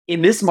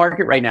in this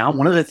market right now,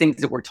 one of the things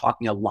that we're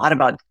talking a lot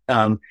about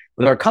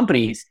with our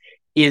companies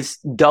is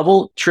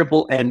double,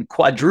 triple, and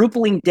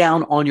quadrupling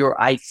down on your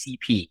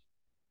ICP.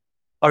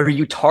 Are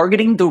you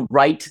targeting the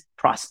right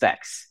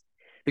prospects?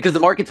 Because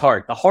the market's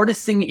hard. The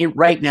hardest thing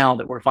right now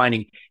that we're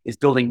finding is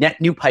building net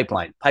new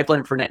pipeline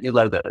for net new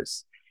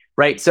logos,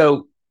 right?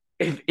 So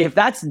if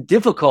that's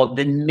difficult,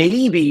 then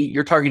maybe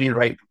you're targeting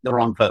the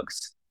wrong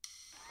folks.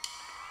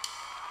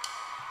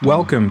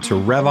 Welcome to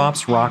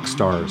RevOps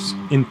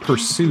Rockstars, in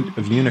pursuit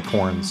of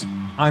unicorns.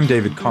 I'm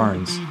David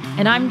Carnes.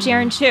 And I'm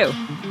Jaren Chu.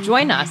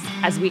 Join us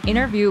as we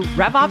interview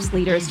RevOps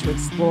leaders to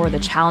explore the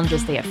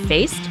challenges they have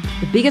faced,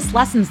 the biggest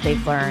lessons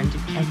they've learned,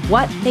 and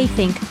what they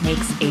think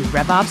makes a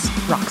RevOps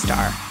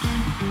rockstar.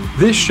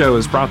 This show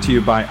is brought to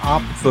you by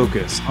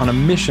OpFocus, on a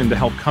mission to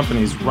help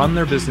companies run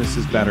their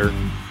businesses better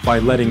by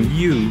letting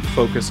you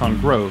focus on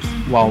growth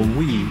while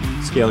we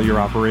scale your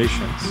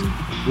operations.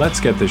 Let's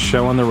get this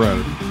show on the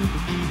road.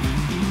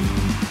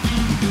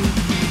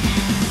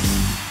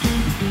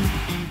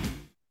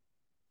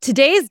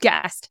 Today's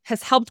guest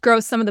has helped grow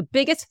some of the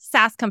biggest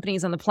SaaS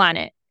companies on the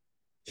planet.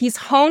 He's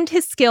honed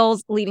his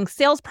skills leading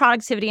sales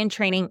productivity and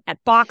training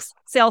at Box,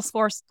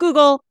 Salesforce,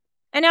 Google,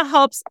 and now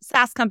helps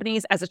SaaS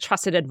companies as a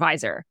trusted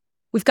advisor.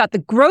 We've got the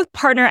growth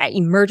partner at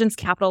Emergence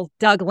Capital,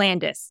 Doug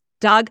Landis.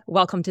 Doug,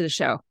 welcome to the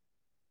show.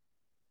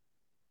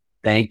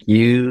 Thank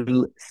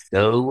you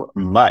so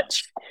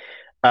much.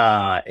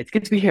 It's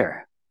good to be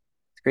here.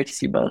 It's great to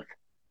see you both.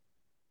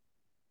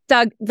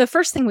 Doug, the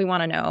first thing we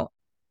want to know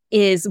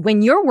is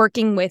when you're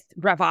working with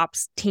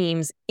RevOps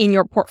teams in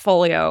your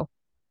portfolio,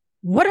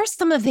 what are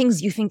some of the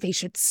things you think they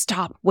should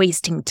stop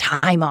wasting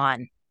time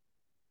on?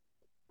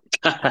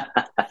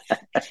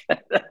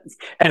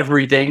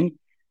 Everything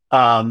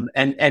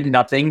and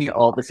nothing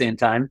all at the same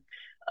time.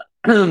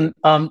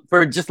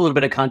 For just a little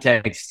bit of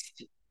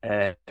context,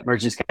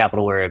 Emergence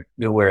Capital, we're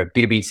a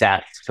B2B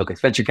SaaS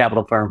focused venture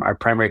capital firm. Our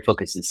primary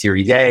focus is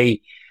Series A.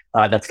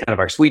 That's kind of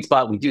our sweet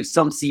spot. We do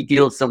some seed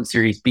deals, some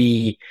Series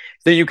B.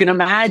 So you can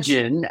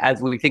imagine,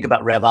 as we think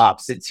about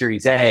RevOps at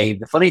Series A,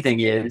 the funny thing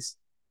is,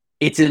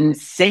 it's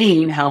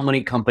insane how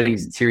many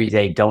companies at Series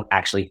A don't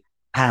actually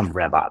have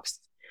RevOps.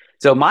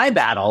 So my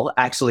battle,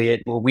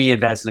 actually, when we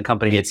invest in a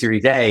company at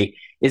Series A,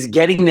 is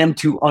getting them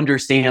to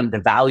understand the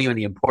value and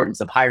the importance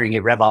of hiring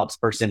a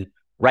RevOps person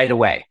right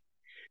away.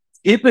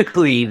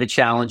 Typically, the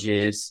challenge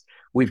is,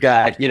 we've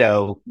got,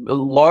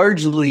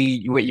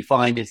 largely what you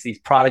find is these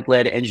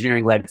product-led,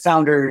 engineering-led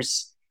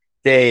founders.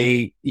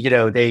 They get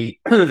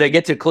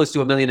to close to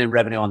 $1 million in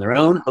revenue on their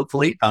own,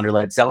 hopefully,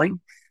 founder-led selling.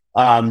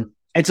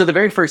 And so the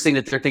very first thing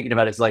that they're thinking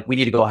about is like, we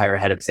need to go hire a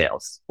head of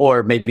sales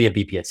or maybe a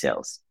VP of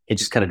sales. It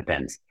just kind of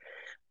depends.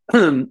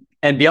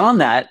 And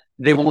beyond that,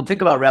 they won't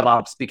think about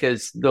RevOps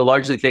because they'll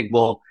largely think,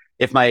 well,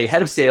 if my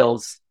head of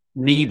sales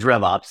needs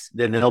RevOps,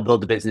 then they'll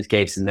build the business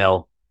case and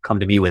they'll come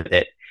to me with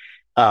it.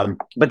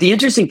 But the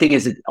interesting thing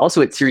is that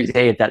also at Series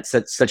A, at that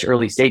such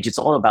early stage, it's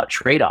all about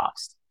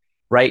trade-offs,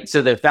 right?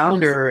 So the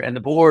founder and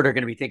the board are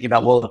going to be thinking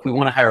about, well, if we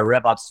want to hire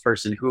a RevOps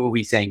person, who are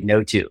we saying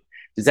no to?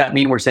 Does that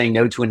mean we're saying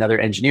no to another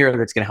engineer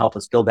that's going to help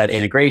us build that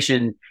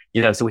integration?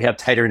 So we have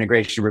tighter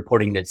integration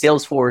reporting to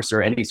Salesforce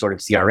or any sort of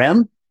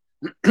CRM.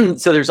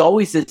 So there's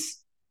always this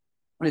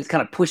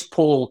kind of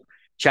push-pull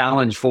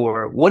challenge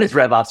for what is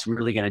RevOps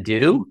really going to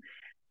do?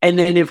 And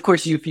then, of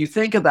course, if you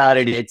think about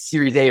it at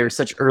Series A or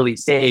such early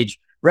stage,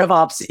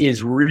 RevOps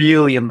is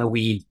really in the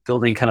weeds,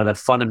 building kind of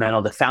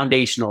the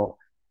foundational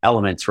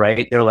elements,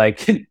 right? They're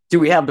like, do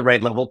we have the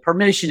right level of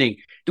permissioning?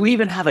 Do we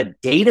even have a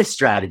data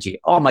strategy?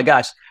 Oh my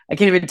gosh, I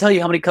can't even tell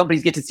you how many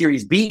companies get to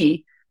Series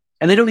B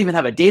and they don't even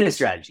have a data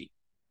strategy.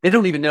 They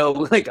don't even know,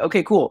 like,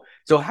 okay, cool.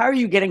 So how are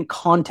you getting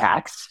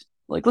contacts?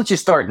 Like, let's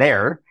just start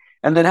there.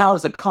 And then how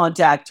is a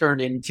contact turned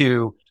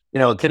into,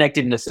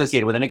 connected and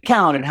associated with an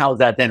account? And how is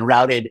that then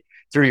routed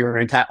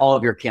through all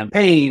of your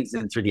campaigns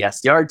and through the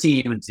SDR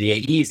team and to the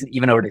AEs and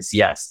even over to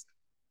CS?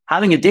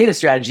 Having a data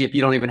strategy, if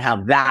you don't even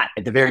have that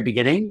at the very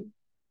beginning,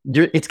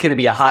 it's going to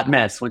be a hot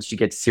mess once you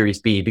get to Series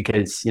B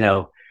because,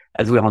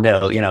 as we all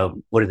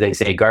know, what do they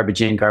say?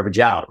 Garbage in, garbage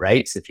out,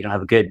 right? So if you don't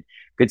have a good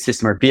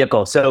system or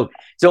vehicle. So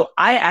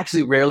I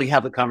actually rarely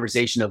have the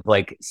conversation of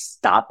like,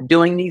 stop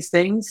doing these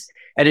things.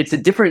 And it's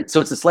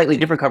a slightly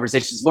different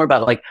conversation. It's more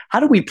about like, how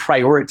do we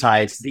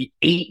prioritize the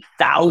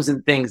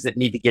 8,000 things that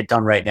need to get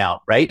done right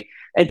now, right?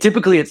 And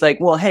typically it's like,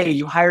 well, hey,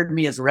 you hired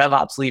me as a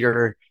RevOps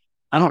leader.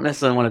 I don't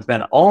necessarily want to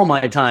spend all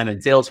my time in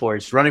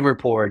Salesforce running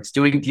reports,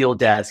 doing deal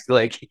desk,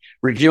 like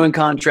reviewing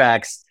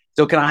contracts.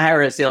 So can I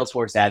hire a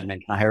Salesforce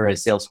admin? Can I hire a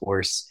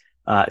Salesforce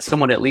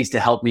someone at least to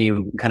help me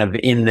kind of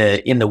in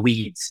the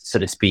weeds, so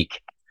to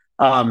speak?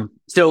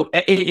 So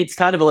it's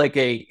kind of like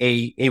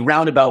a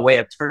roundabout way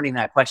of turning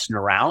that question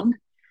around.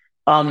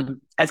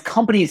 As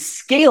companies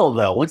scale,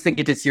 though, once they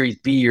get to Series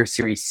B or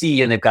Series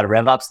C and they've got a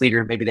RevOps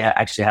leader, maybe they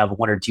actually have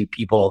one or two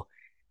people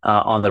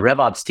on the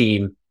RevOps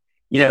team.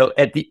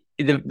 At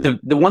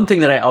the one thing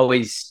that I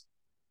always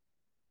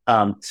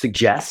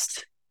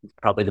suggest,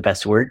 probably the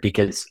best word,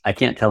 because I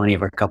can't tell any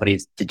of our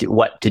companies to do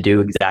what to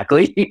do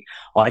exactly.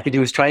 All I can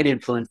do is try and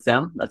influence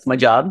them. That's my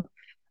job.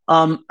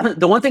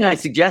 The one thing I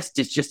suggest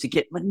is just to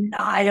get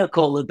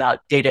maniacal about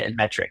data and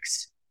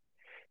metrics.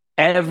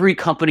 Every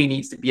company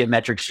needs to be a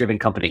metrics-driven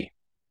company.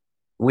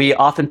 We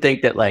often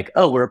think that like,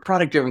 oh, we're a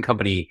product-driven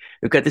company.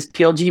 We've got this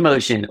PLG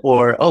motion,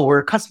 or, oh, we're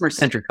a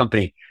customer-centric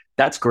company.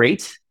 That's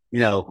great,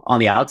 on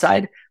the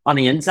outside. On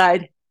the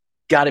inside,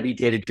 got to be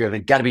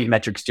data-driven, got to be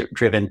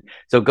metrics-driven.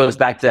 So it goes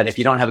back to that. If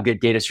you don't have a good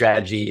data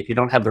strategy, if you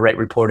don't have the right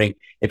reporting,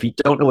 if you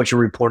don't know what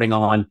you're reporting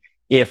on,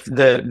 if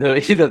the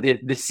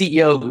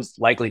CEO, who's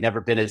likely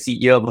never been a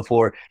CEO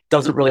before,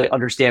 doesn't really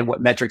understand what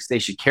metrics they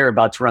should care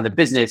about to run the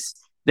business,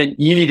 then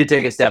you need to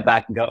take a step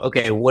back and go,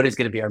 okay, what is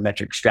going to be our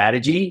metric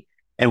strategy?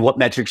 And what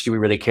metrics do we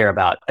really care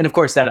about? And of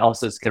course, that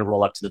also is going to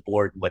roll up to the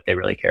board what they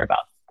really care about.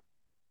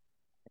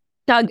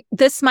 Doug,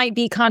 this might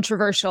be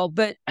controversial,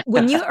 but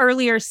when you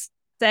earlier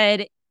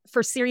said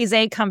for Series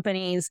A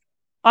companies,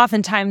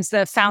 oftentimes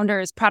the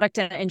founders, product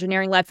and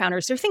engineering-led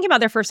founders, they're thinking about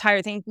their first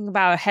hire, thinking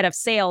about a head of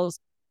sales.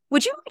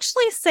 Would you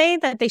actually say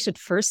that they should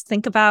first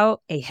think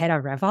about a head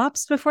of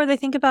RevOps before they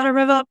think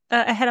about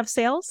a head of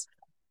sales?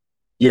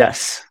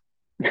 Yes.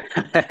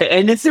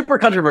 And it's super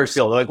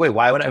controversial. They're like, wait,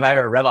 why would I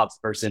hire a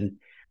RevOps person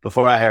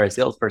before I hire a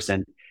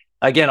salesperson?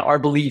 Again, our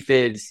belief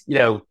is,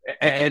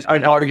 and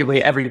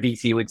arguably every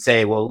VC would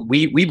say, well,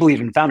 we believe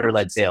in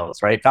founder-led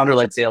sales, right?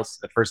 Founder-led sales,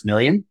 the first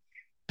million,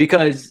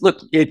 because look,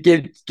 it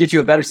gives you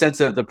a better sense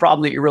of the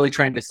problem that you're really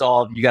trying to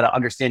solve. You got to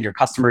understand your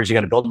customers. You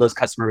got to build those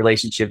customer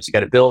relationships. You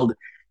got to build,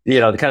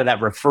 kind of that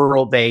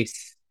referral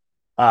base.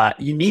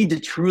 You need to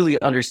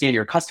truly understand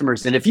your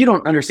customers. And if you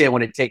don't understand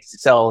what it takes to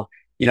sell,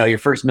 your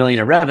first million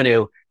in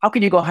revenue, how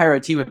can you go hire a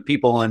team of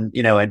people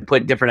and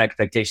put different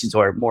expectations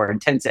or more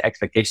intense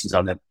expectations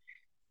on them?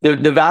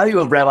 The value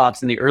of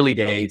RevOps in the early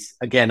days,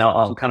 again,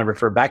 I'll kind of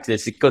refer back to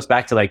this. It goes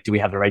back to like, do we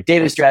have the right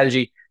data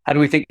strategy? How do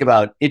we think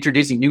about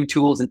introducing new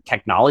tools and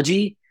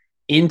technology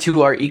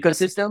into our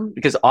ecosystem?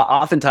 Because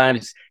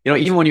oftentimes,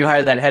 even when you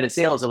hire that head of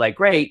sales, they're like,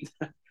 great,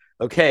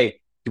 okay,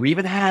 do we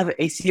even have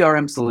a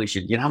CRM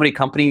solution? You know how many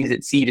companies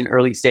at seed and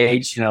early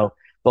stage,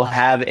 will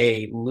have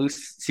a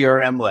loose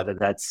CRM,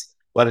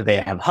 whether they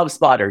have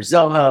HubSpot or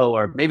Zoho,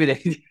 or maybe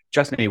they,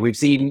 trust me, we've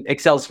seen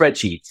Excel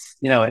spreadsheets,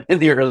 in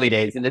the early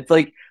days. And it's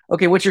like,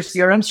 okay, what's your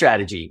CRM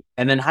strategy?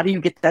 And then how do you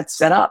get that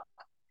set up?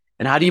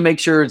 And how do you make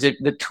sure that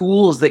the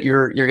tools that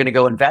you're going to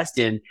go invest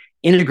in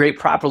integrate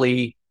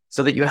properly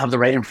so that you have the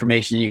right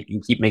information and you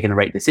can keep making the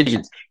right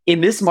decisions?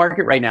 In this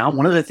market right now,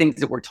 one of the things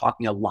that we're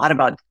talking a lot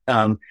about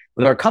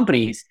with our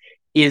companies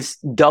is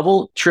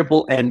double,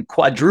 triple, and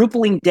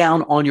quadrupling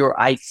down on your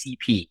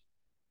ICP.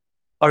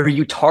 Are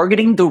you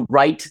targeting the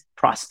right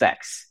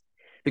prospects?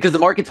 Because the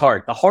market's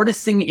hard. The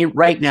hardest thing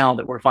right now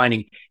that we're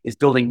finding is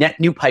building net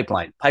new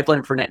pipeline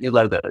for net new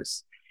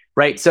logos,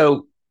 right?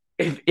 So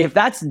if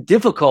that's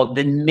difficult,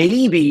 then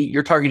maybe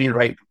you're targeting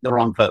the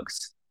wrong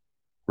folks,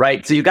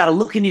 right? So you got to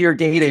look into your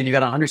data and you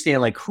got to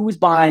understand like who's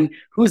buying,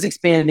 who's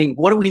expanding,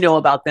 what do we know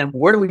about them,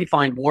 where do we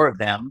find more of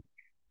them,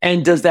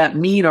 and does that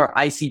mean our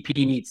ICP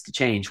needs to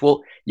change?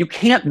 Well, you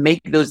can't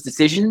make those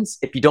decisions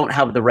if you don't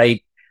have the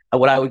right,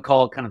 what I would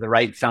call kind of the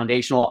right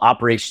foundational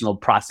operational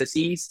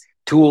processes,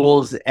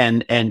 tools,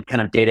 and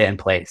kind of data in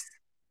place.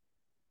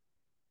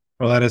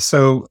 Well, that is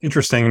so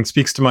interesting and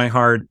speaks to my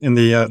heart. In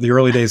the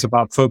early days of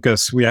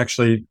OpFocus,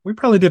 we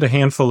probably did a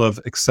handful of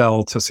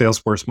Excel to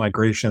Salesforce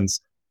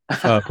migrations,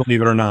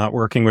 believe it or not,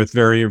 working with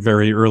very,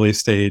 very early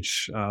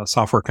stage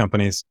software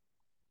companies.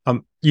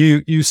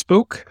 You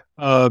spoke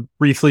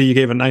briefly, you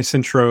gave a nice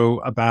intro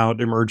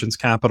about Emergence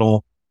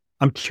Capital.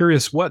 I'm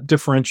curious, what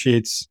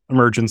differentiates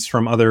Emergence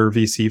from other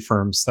VC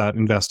firms that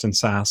invest in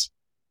SaaS?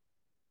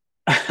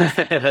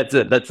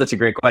 That's such a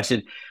great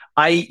question.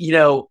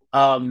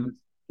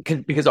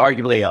 Because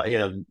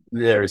arguably,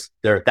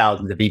 there are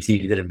thousands of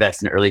VCs that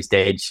invest in early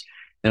stage,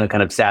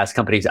 kind of SaaS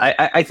companies.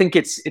 I think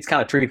it's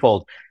kind of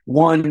threefold.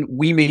 One,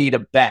 we made a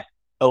bet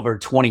over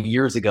 20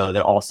 years ago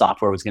that all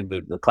software was going to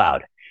move to the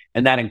cloud,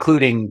 and that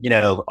including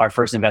our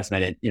first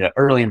investment in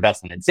early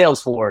investment in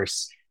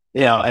Salesforce,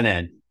 and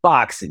then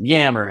Box and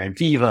Yammer and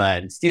Viva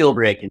and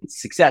Steelbrick and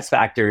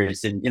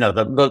SuccessFactors and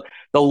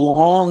the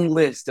long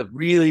list of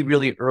really,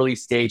 really early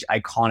stage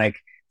iconic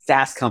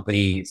SaaS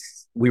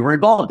companies we were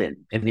involved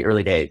in the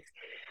early days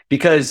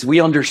because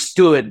we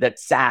understood that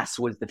SaaS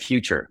was the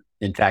future.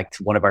 In fact,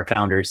 one of our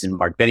founders,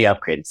 Mark Benioff,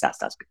 created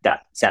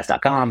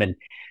SaaS.com, and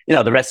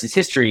the rest is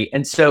history.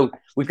 And so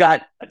we've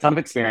got a ton of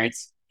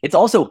experience. It's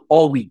also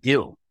all we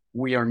do.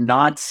 We are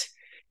not,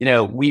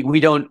 we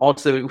don't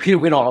also do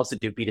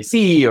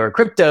B2C or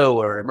crypto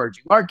or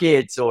emerging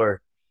markets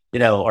or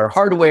or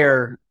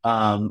hardware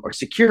or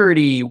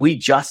security. We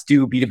just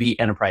do B2B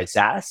enterprise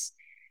SaaS.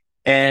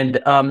 And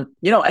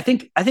I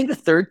think the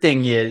third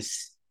thing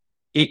is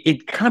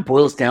it kind of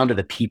boils down to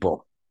the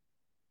people,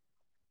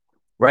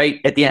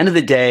 right? At the end of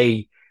the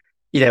day,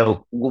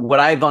 what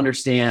I've come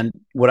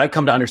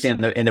to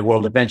understand in the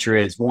world of venture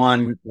is,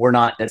 one, we're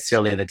not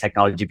necessarily in the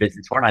technology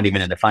business. We're not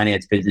even in the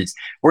finance business.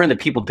 We're in the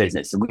people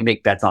business, and we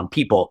make bets on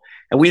people.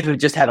 And we've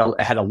just had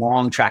a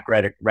long track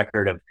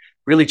record of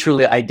really,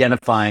 truly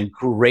identifying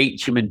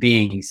great human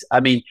beings.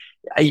 I mean,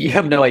 you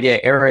have no idea.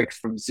 Eric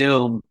from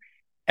Zoom,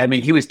 I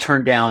mean, he was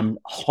turned down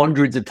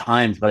hundreds of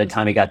times by the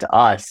time he got to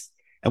us.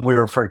 And we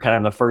were for kind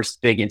of the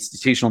first big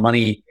institutional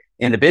money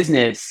in the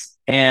business.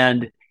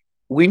 And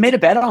we made a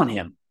bet on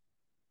him.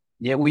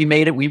 Yeah, we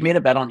made it. We made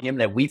a bet on him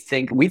that we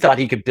thought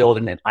he could build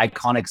an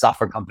iconic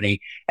software company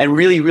and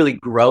really, really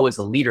grow as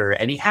a leader.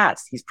 And he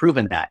has. He's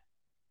proven that.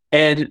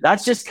 And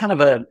that's just kind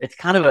of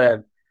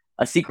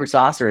a secret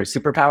sauce or a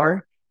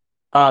superpower.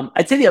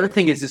 I'd say the other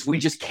thing is we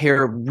just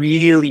care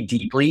really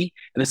deeply,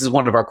 and this is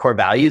one of our core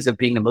values of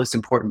being the most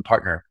important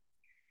partner,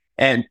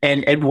 and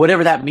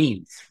whatever that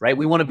means, right?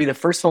 We want to be the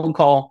first phone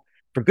call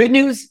for good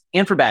news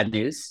and for bad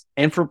news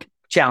and for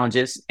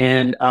challenges.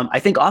 And I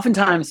think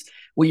oftentimes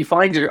what you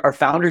find are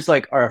founders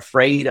are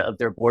afraid of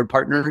their board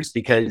partners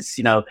because,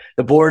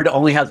 the board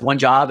only has one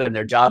job, and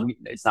their job,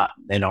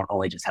 they don't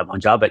only just have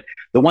one job, but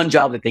the one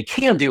job that they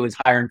can do is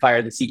hire and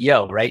fire the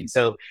CEO, right? And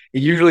so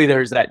usually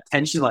there's that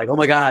tension like, oh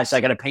my gosh,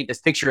 I got to paint this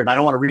picture and I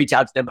don't want to reach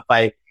out to them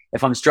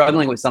if I'm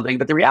struggling with something.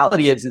 But the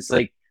reality is it's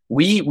like,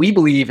 we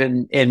believe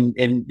in,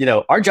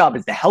 our job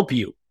is to help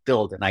you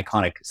build an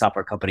iconic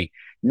software company,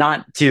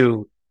 not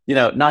to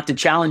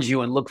challenge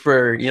you and look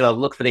for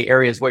the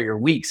areas where you're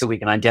weak so we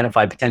can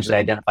potentially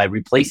identify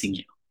replacing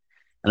you.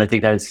 And I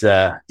think that's,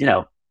 I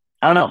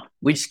don't know,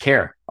 we just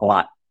care a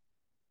lot.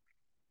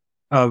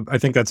 I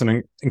think that's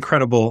an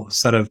incredible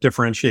set of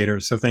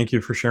differentiators. So thank you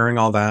for sharing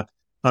all that.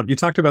 You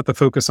talked about the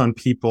focus on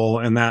people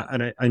and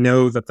I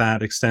know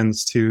that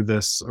extends to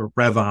this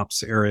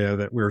RevOps area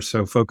that we're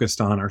so focused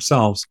on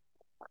ourselves.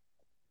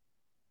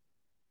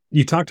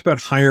 You talked about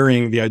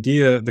hiring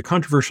the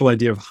controversial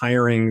idea of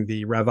hiring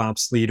the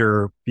RevOps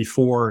leader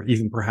before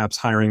even perhaps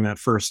hiring that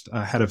first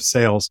head of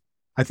sales.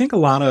 I think a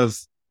lot of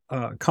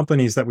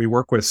companies that we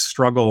work with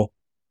struggle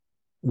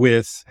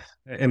with,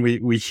 and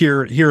we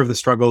hear of the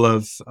struggle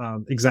of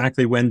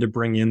exactly when to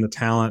bring in the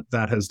talent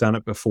that has done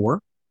it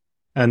before.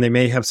 And they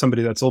may have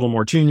somebody that's a little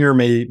more junior,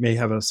 may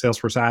have a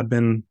Salesforce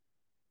admin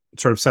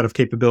sort of set of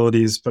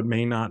capabilities, but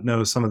may not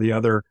know some of the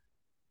other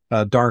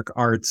dark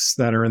arts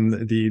that are in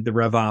the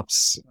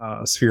RevOps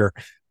sphere.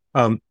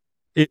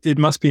 It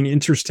must be an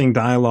interesting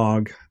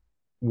dialogue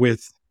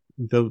with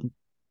the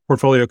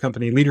portfolio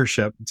company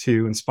leadership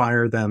to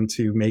inspire them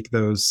to make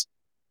those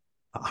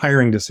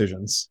hiring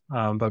decisions.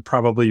 But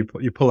probably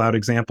you pull out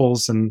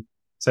examples and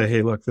say,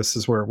 hey, look, this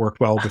is where it worked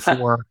well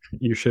before.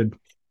 You should,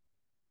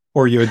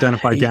 or you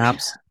identify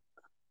gaps.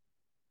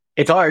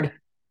 It's hard,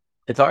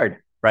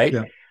 right?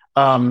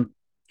 Yeah.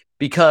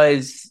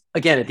 Because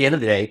again, at the end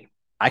of the day,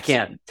 I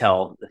can't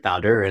tell the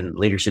founder and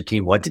leadership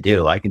team what to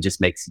do. I can just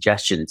make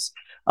suggestions.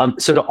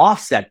 So to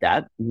offset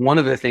that, one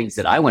of the things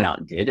that I went out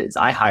and did is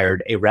I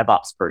hired a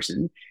RevOps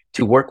person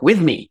to work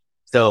with me.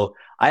 So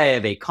I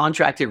have a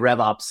contracted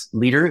RevOps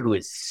leader who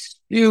is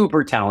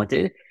super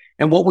talented.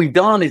 And what we've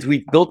done is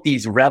we've built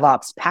these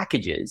RevOps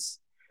packages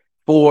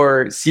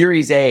for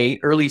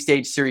early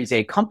stage Series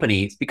A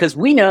companies, because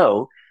we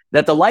know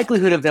that the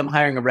likelihood of them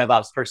hiring a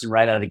RevOps person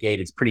right out of the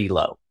gate is pretty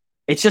low.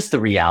 It's just the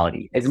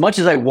reality. As much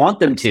as I want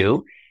them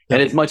to,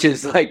 and as much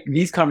as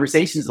these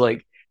conversations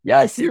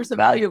yes, here's the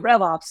value of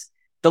RevOps,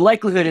 the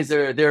likelihood is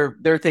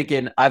they're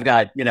thinking, I've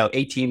got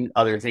 18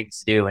 other things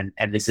to do,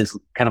 and this is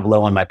kind of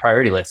low on my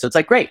priority list. So it's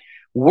great,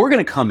 we're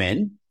going to come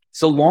in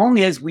so long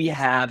as we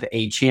have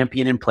a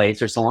champion in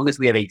place, or so long as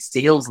we have a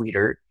sales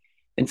leader,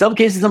 in some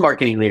cases a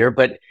marketing leader,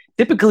 but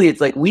typically it's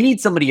we need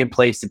somebody in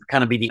place to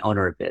kind of be the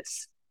owner of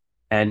this,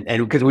 and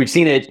because we've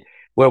seen it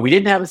where we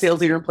didn't have a sales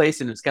leader in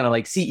place, and it's kind of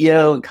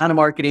CEO and kind of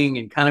marketing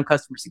and kind of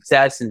customer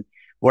success, and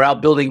we're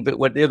out building.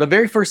 But the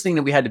very first thing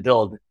that we had to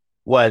build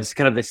was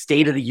kind of the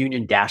state of the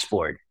union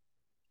dashboard,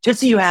 just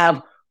so you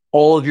have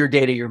all of your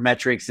data, your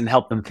metrics, and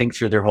help them think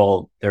through their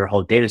whole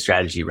data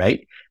strategy,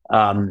 right?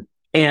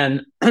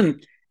 And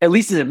at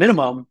least at a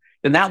minimum,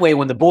 then that way,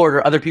 when the board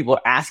or other people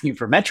are asking you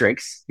for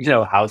metrics,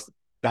 how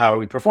are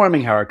we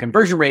performing? How are our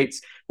conversion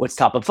rates? What's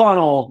top of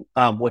funnel?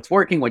 What's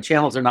working? What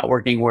channels are not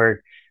working?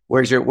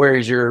 Where's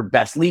your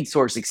best lead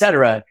source, et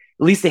cetera? At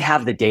least they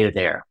have the data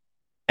there.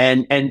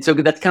 And so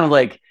that's kind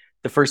of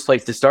the first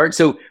place to start.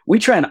 So we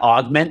try and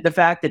augment the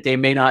fact that they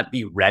may not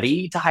be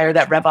ready to hire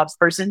that RevOps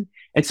person.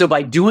 And so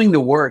by doing the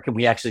work, and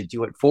we actually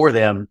do it for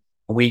them,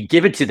 and we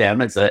give it to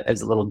them as a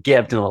little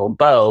gift and a little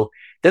bow,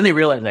 then they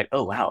realize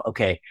oh, wow,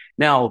 okay.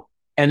 Now,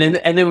 and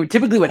then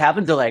typically what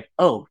happens, they're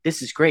oh,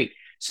 this is great.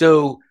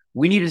 So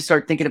we need to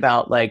start thinking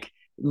about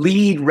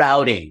lead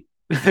routing,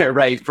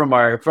 right? From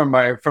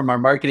our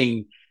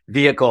marketing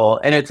vehicle.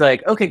 And it's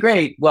okay,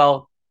 great.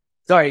 Well,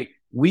 sorry,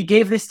 we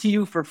gave this to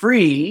you for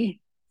free,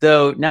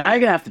 so now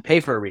you're gonna have to pay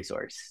for a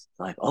resource.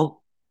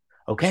 Oh,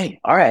 okay,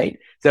 all right.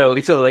 So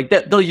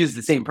they'll use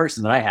the same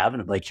person that I have,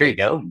 and I'm here you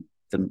go,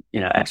 some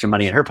extra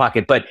money in her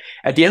pocket. But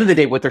at the end of the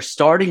day, what they're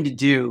starting to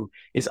do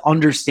is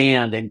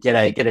understand and get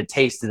a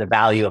taste of the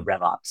value of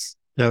RevOps.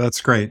 Yeah,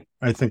 that's great.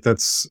 I think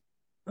that's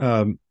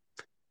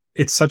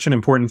it's such an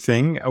important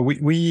thing.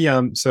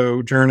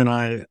 So Jern and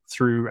I,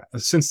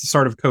 since the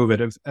start of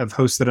COVID, have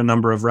hosted a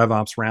number of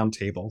RevOps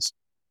roundtables.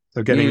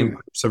 So getting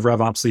groups of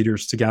RevOps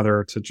leaders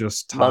together to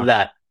just talk, love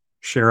that,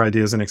 share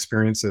ideas and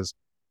experiences.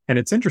 And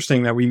it's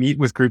interesting that we meet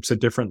with groups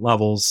at different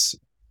levels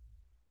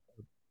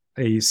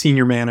a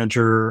senior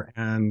manager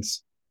and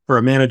for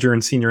a manager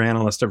and senior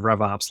analyst of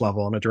RevOps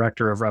level and a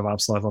director of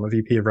RevOps level and a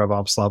VP of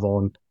RevOps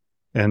level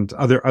and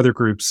other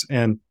groups.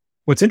 And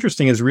what's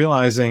interesting is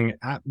realizing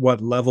at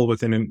what level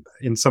within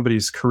in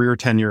somebody's career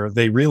tenure,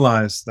 they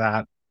realize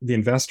that the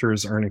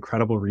investors are an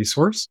incredible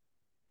resource.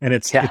 And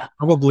it's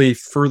probably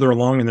further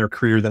along in their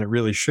career than it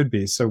really should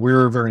be. So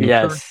we're very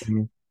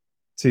encouraging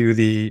to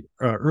the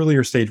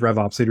earlier stage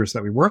RevOps leaders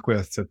that we work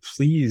with to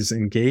please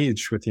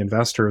engage with the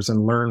investors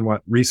and learn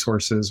what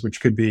resources, which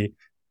could be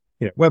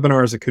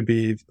webinars, it could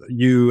be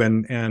you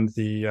and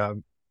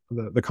the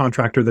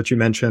contractor that you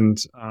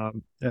mentioned.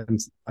 And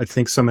I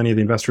think so many of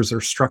the investors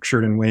are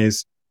structured in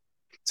ways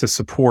to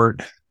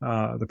support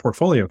the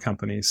portfolio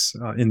companies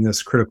in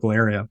this critical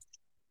area.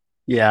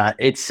 Yeah,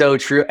 it's so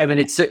true. I mean,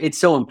 it's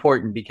so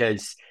important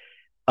because,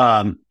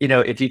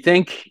 if you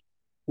think,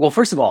 well,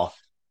 first of all,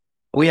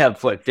 we have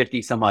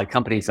 50 some odd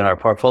companies in our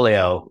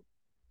portfolio.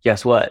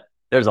 Guess what?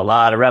 There's a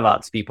lot of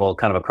RevOps people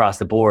kind of across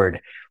the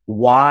board.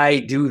 Why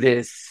do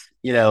this,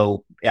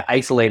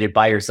 isolated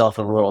by yourself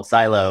in a little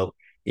silo,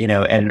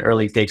 an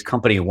early stage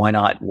company? Why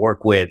not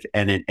work with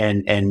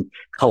and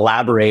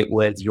collaborate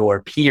with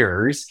your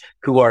peers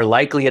who are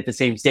likely at the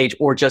same stage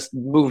or just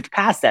moved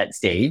past that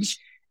stage?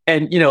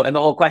 And, and the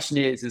whole question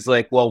is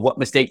like, well, what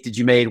mistakes did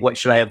you make? What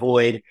should I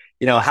avoid?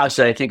 How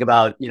should I think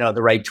about,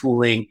 the right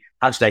tooling?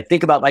 How should I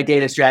think about my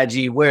data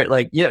strategy? Where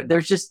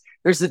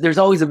there's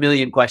always a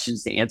million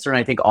questions to answer. And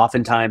I think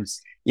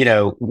oftentimes,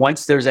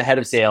 once there's a head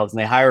of sales and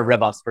they hire a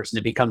RevOps person,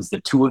 it becomes the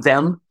two of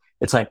them.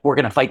 It's like, we're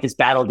going to fight this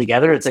battle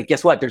together. It's like,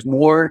 guess what? There's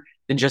more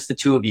than just the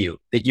two of you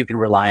that you can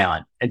rely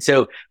on. And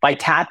so by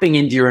tapping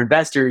into your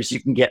investors,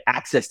 you can get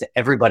access to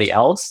everybody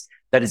else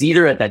that is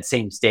either at that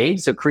same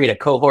stage. So create a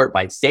cohort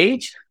by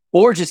stage,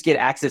 or just get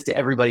access to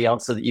everybody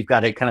else so that you've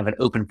got a kind of an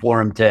open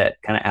forum to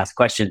kind of ask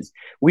questions.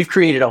 We've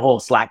created a whole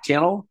Slack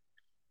channel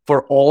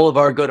for all of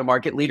our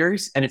go-to-market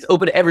leaders, and it's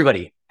open to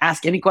everybody.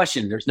 Ask any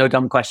question. There's no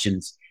dumb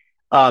questions.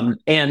 And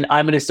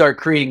I'm going to start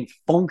creating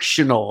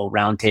functional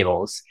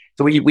roundtables.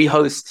 So we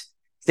host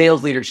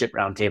sales leadership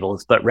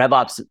roundtables, but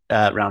RevOps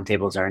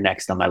roundtables are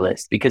next on my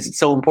list because it's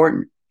so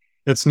important.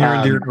 It's near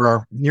and dear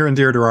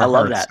to our I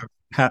love hearts. that.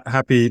 So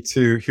happy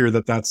to hear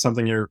that that's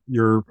something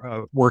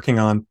you're working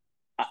on.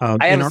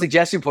 I have a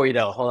suggestion for you,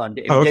 though. Hold on,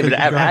 David.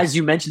 As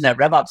you mentioned that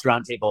RevOps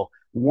roundtable,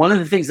 one of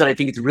the things that I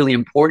think is really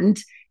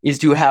important is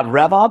to have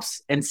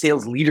RevOps and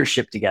sales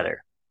leadership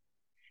together.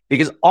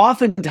 Because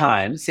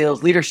oftentimes,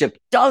 sales leadership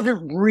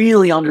doesn't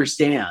really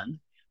understand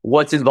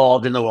what's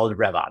involved in the world of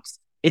RevOps.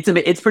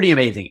 It's pretty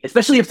amazing,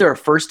 especially if they're a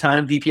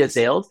first-time VP of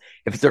sales,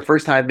 if it's their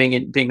first time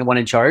being the one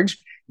in charge.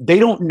 They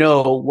don't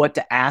know what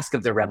to ask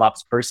of their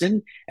RevOps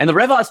person. And the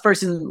RevOps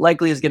person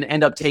likely is going to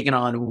end up taking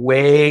on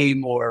way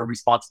more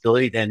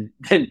responsibility than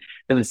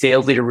the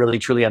sales leader really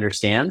truly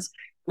understands.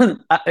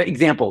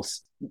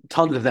 Examples,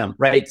 tons of them,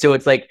 right? So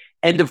it's like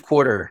end of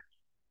quarter.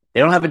 They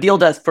don't have a deal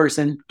desk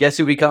person. Guess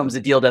who becomes a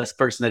deal desk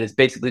person that is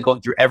basically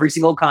going through every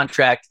single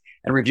contract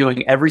and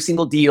reviewing every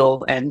single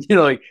deal and,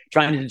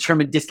 trying to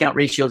determine discount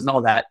ratios and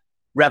all that?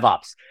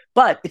 RevOps.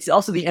 But it's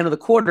also the end of the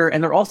quarter,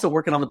 and they're also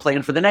working on the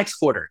plan for the next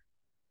quarter.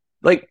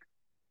 Like,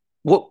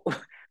 what?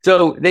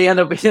 So they end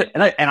up,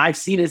 and I've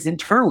seen this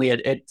internally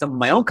at some of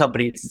my own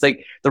companies. It's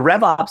like the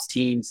RevOps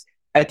teams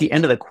at the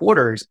end of the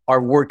quarters are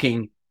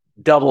working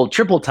double,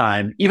 triple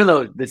time, even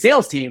though the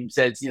sales team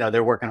says,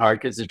 they're working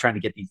hard because they're trying to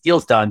get these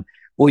deals done.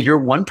 Well, you're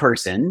one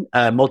person,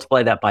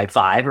 multiply that by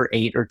 5 or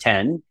 8 or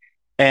 10.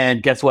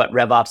 And guess what?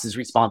 RevOps is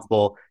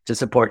responsible to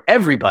support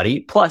everybody.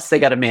 Plus they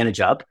got to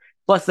manage up.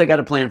 Plus they got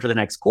to plan for the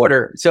next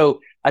quarter.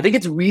 So I think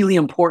it's really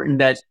important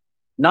that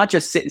not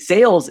just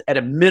sales at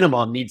a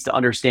minimum needs to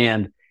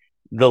understand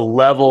the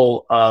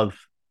level of,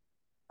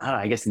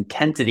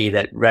 intensity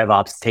that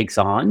RevOps takes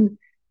on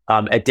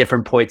at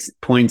different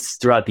points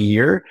throughout the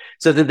year,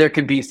 so that there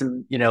can be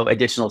some,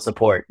 additional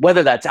support,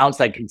 whether that's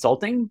outside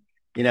consulting,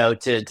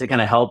 to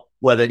kind of help,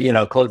 whether,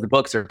 close the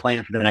books or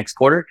plan for the next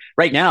quarter.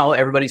 Right now,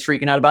 everybody's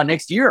freaking out about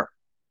next year.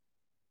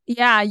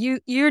 Yeah,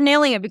 you're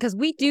nailing it, because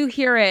we do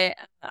hear it.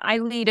 I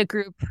lead a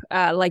group,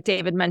 like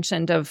David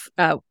mentioned, of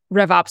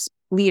RevOps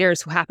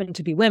leaders who happen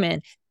to be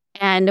women.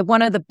 And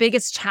one of the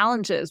biggest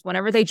challenges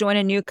whenever they join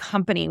a new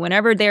company,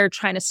 whenever they're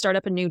trying to start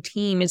up a new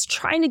team, is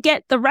trying to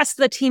get the rest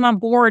of the team on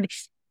board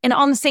and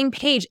on the same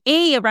page,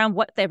 A, around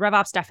what the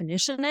RevOps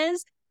definition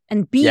is,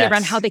 and B,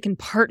 around how they can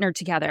partner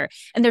together.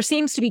 And there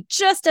seems to be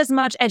just as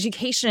much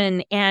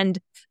education and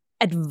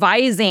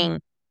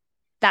advising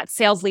that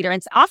sales leader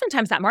and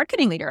oftentimes that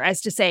marketing leader as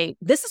to say,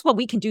 this is what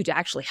we can do to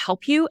actually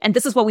help you, and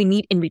this is what we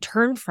need in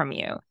return from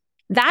you.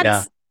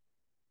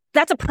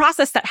 That's a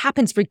process that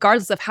happens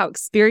regardless of how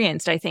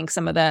experienced I think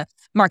some of the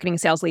marketing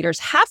sales leaders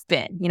have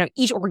been.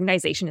 Each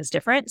organization is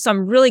different. So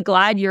I'm really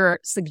glad you're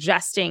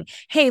suggesting,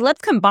 hey,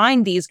 let's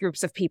combine these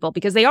groups of people,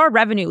 because they are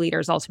revenue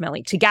leaders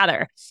ultimately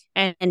together,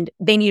 and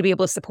they need to be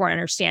able to support and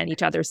understand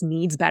each other's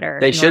needs better.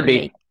 They should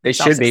be. They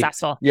should be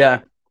successful.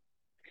 Yeah.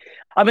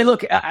 I mean,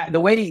 look, the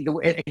way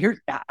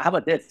here, how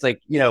about this? Like,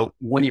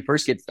 when you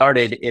first get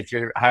started, if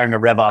you're hiring a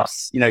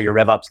RevOps, your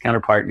RevOps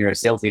counterpart and you're a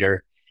sales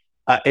leader,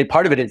 and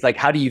part of it is like,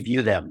 how do you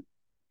view them?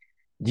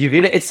 Do you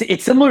view it?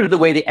 It's similar to the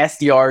way the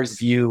SDRs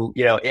view,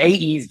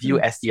 AEs view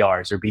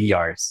SDRs or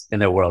BDRs in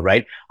their world,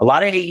 right? A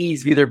lot of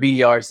AEs view their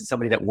BDRs as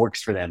somebody that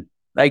works for them.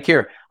 Like,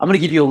 here, I'm going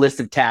to give you a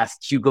list of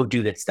tasks. You go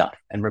do this stuff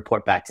and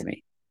report back to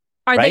me.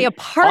 Are right? they a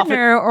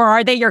partner or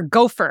are they your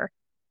gopher?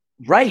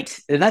 Right.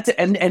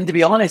 And to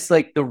be honest,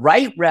 like the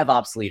right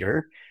RevOps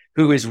leader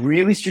who is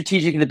really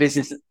strategic in the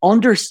business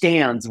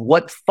understands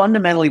what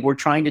fundamentally we're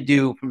trying to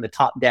do from the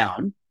top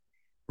down.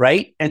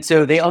 Right. And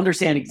so they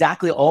understand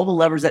exactly all the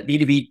levers that need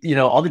to be,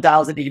 all the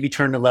dials that need to be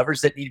turned, the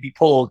levers that need to be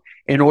pulled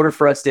in order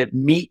for us to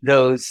meet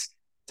those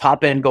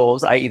top end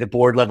goals, i.e. the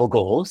board level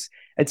goals.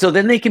 And so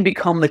then they can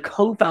become the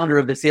co-founder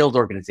of the sales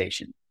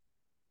organization.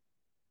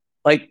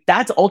 Like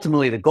that's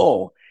ultimately the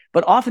goal.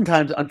 But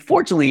oftentimes,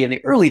 unfortunately, in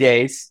the early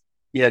days,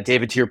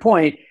 David, to your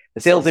point,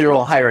 the sales leader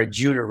will hire a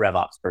junior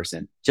RevOps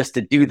person just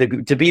to be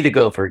the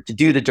gopher, to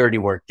do the dirty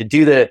work, to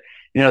do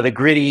the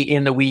gritty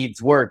in the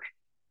weeds work.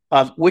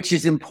 Which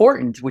is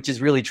important, which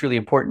is really, truly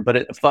important.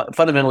 But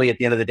fundamentally, at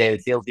the end of the day,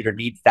 the sales leader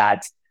needs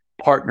that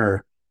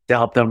partner to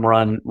help them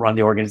run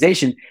the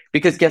organization.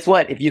 Because guess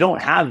what? If you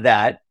don't have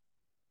that,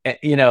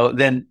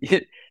 then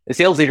the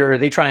sales leader,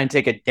 they try and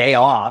take a day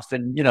off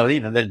and,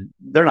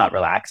 they're not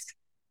relaxed.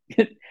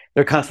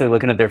 They're constantly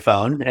looking at their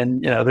phone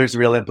and, there's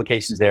real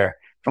implications there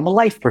from a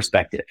life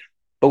perspective.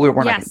 But we're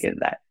not going to get into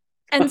that.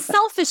 And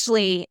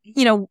selfishly,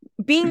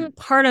 being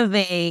part of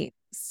a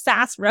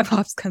SaaS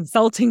RevOps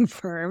consulting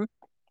firm,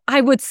 I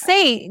would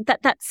say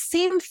that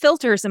same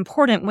filter is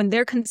important when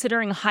they're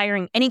considering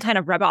hiring any kind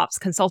of RevOps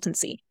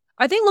consultancy.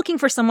 Are they looking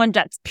for someone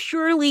that's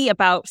purely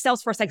about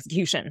Salesforce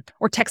execution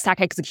or tech stack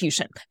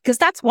execution? Because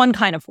that's one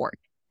kind of work.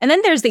 And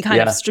then there's the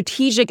kind of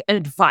strategic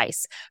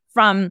advice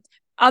from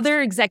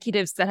other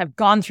executives that have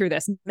gone through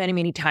this many,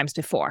 many times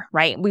before,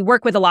 right? We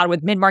work with a lot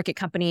with mid-market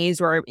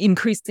companies or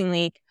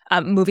increasingly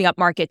moving up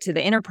market to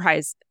the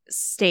enterprise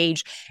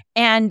stage.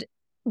 And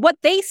what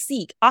they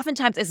seek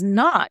oftentimes is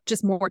not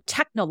just more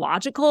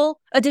technological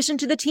addition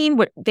to the team,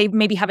 where they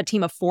maybe have a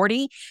team of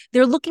 40.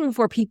 They're looking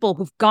for people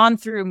who've gone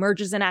through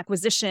mergers and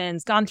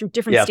acquisitions, gone through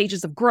different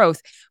stages of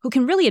growth, who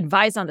can really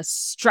advise on the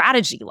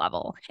strategy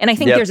level. And I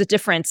think there's a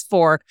difference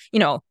for,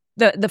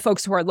 the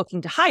folks who are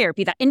looking to hire,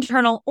 be that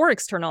internal or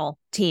external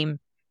team,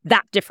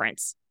 that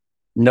difference.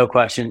 No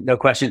question.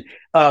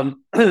 Then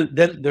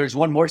there's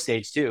one more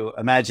stage too.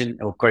 Imagine,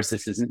 of course,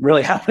 this isn't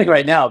really happening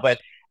right now, but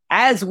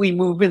as we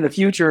move in the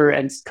future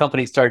and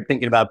companies start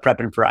thinking about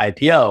prepping for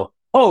IPO,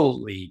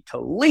 holy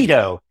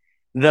Toledo,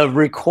 the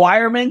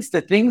requirements,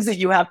 the things that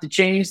you have to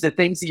change, the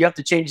things that you have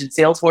to change in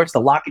Salesforce to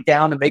lock it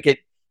down and make it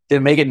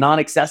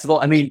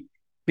non-accessible. I mean,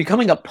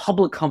 becoming a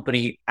public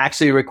company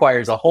actually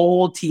requires a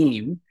whole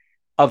team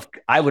of,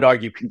 I would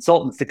argue,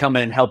 consultants to come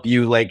in and help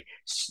you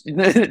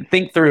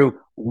think through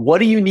what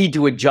do you need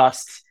to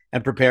adjust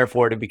and prepare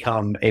for to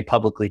become a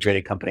publicly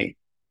traded company.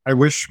 I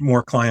wish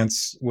more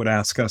clients would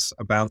ask us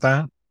about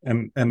that.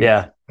 And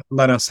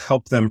let us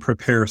help them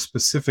prepare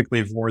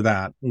specifically for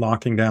that,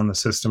 locking down the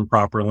system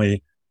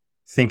properly,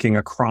 thinking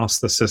across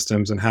the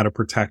systems and how to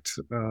protect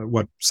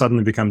what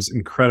suddenly becomes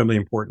incredibly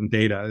important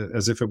data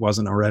as if it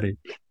wasn't already.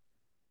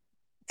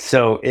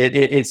 So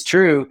it's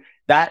true.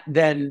 That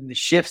then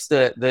shifts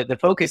the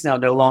focus now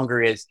no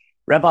longer is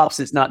RevOps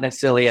is not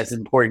necessarily as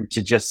important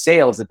to just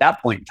sales at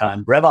that point in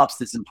time.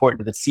 RevOps is important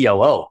to the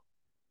COO.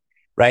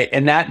 Right.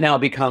 And that now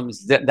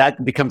becomes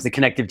the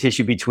connective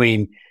tissue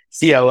between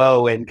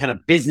COO and kind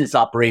of business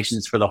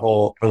operations for the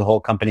whole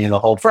company and the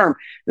whole firm.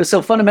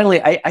 So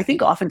fundamentally, I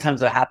think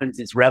oftentimes what happens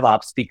is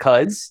RevOps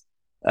because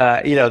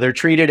they're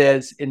treated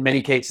as, in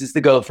many cases,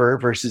 the gopher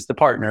versus the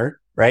partner.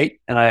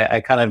 Right. And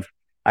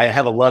I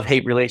have a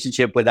love-hate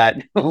relationship with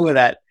that with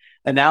that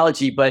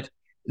analogy. But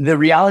the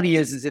reality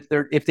is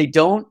if they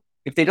don't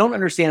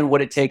understand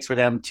what it takes for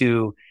them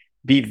to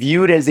be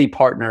viewed as a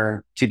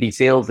partner to the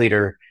sales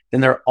leader, then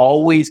they're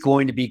always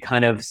going to be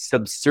kind of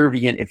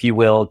subservient, if you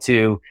will,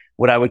 to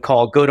what I would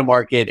call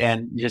go-to-market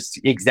and just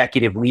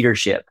executive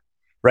leadership,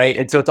 right?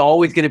 And so it's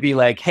always going to be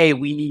like, hey,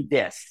 we need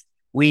this,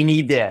 we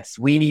need this,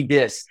 we need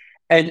this.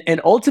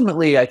 And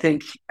ultimately, I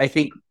think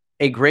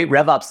a great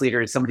RevOps leader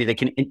is somebody that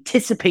can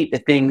anticipate the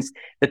things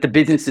that the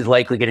business is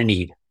likely going to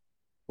need,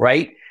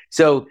 right?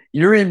 So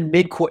you're in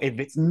mid-quarter, if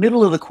it's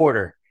middle of the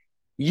quarter,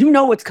 you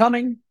know what's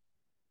coming.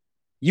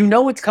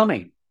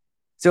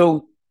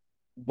 So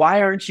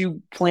why aren't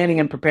you planning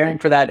and preparing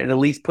for that and at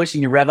least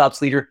pushing your RevOps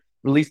leader,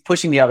 at least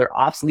pushing the other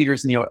ops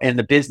leaders in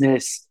the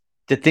business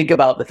to think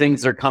about the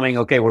things that are coming?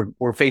 Okay,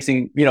 we're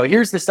facing,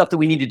 here's the stuff that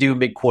we need to do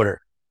mid-quarter.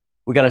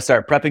 We got to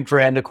start prepping for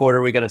end of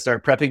quarter. We got to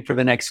start prepping for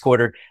the next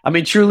quarter. I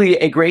mean, truly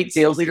a great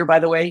sales leader, by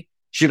the way,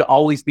 should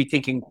always be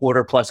thinking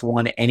quarter plus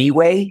one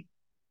anyway.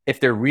 If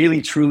they're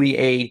really, truly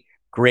a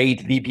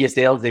great VP of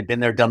sales, they've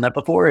been there, done that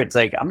before. It's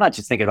like, I'm not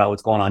just thinking about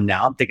what's going on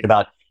now. I'm thinking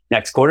about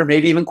next quarter,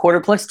 maybe even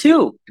quarter plus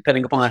two,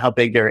 depending upon how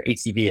big their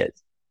ACV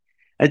is.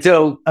 And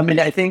so, I mean,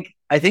 I think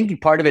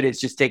part of it is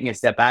just taking a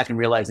step back and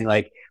realizing,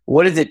 like,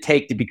 what does it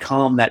take to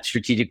become that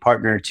strategic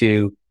partner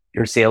to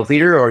your sales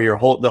leader or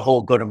the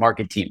whole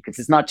go-to-market team? Because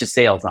it's not just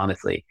sales,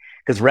 honestly.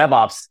 Because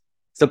RevOps,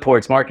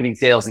 supports marketing,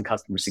 sales, and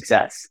customer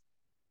success.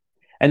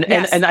 And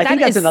Yes, and I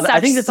think that's another. I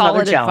think that's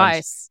another challenge.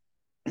 Advice.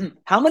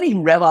 How many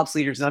RevOps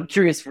leaders? And I'm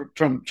curious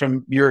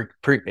from your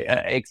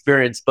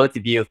experience, both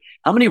of you.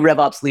 How many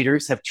RevOps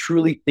leaders have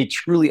truly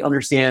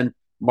understand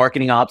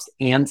marketing ops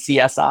and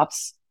CS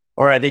ops,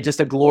 or are they just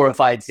a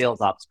glorified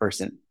sales ops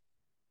person?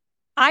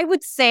 I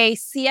would say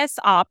CS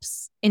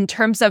ops, in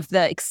terms of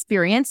the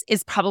experience,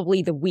 is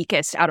probably the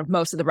weakest out of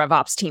most of the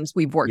RevOps teams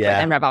we've worked with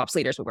and RevOps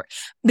leaders we've worked.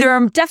 There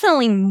are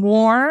definitely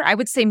more, I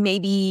would say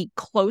maybe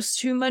close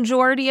to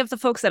majority of the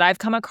folks that I've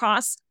come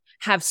across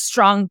have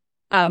strong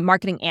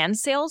marketing and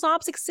sales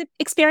ops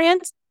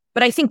experience.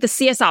 But I think the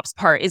CS ops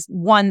part is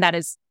one that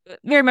is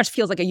very much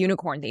feels like a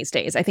unicorn these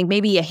days. I think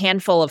maybe a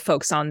handful of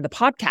folks on the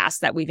podcast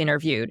that we've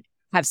interviewed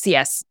have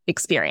CS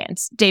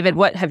experience. David,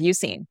 what have you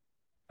seen?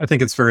 I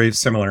think it's very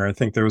similar. I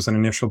think there was an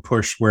initial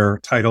push where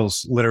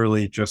titles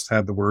literally just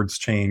had the words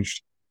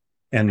changed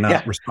and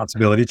not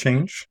responsibility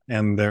change.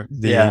 And there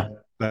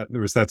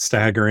was that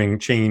staggering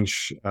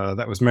change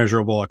that was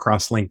measurable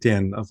across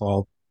LinkedIn of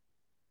all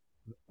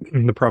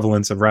the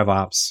prevalence of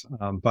RevOps.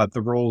 But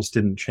the roles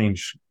didn't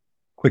change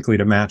quickly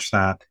to match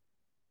that.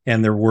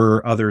 And there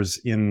were others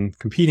in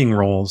competing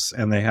roles,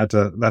 and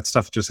that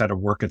stuff just had to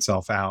work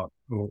itself out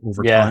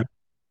over time.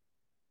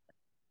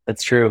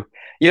 That's true.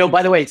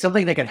 By the way,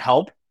 something that can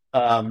help,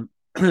 I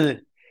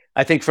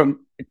think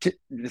something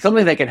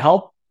that can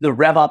help the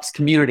RevOps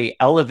community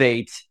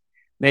elevate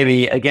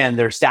maybe, again,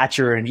 their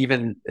stature and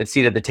even a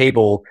seat at the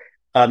table,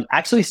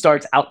 actually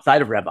starts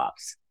outside of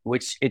RevOps,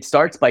 which it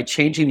starts by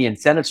changing the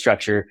incentive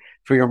structure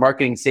for your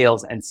marketing,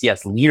 sales, and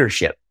CS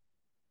leadership.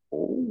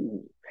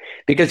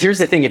 Because here's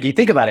the thing, if you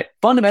think about it,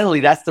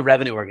 fundamentally, that's the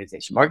revenue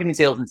organization. Marketing,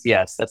 sales, and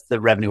CS, that's the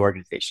revenue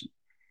organization.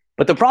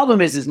 But the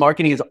problem is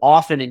marketing is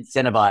often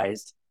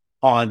incentivized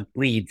on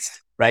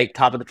leads, right?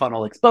 Top of the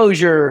funnel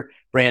exposure,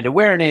 brand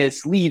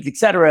awareness, leads, et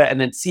cetera.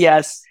 And then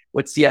CS,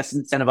 what's CS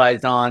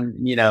incentivized on?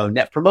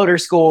 Net promoter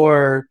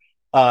score,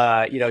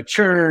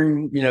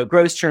 churn,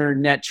 gross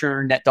churn,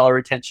 net dollar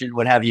retention,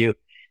 what have you.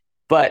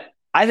 But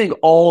I think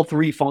all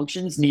three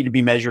functions need to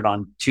be measured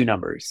on two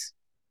numbers: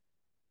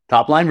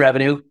 top line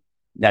revenue,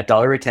 net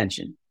dollar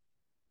retention,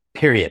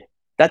 period.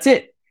 That's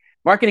it.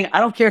 Marketing, I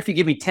don't care if you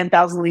give me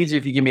 10,000 leads or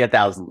if you give me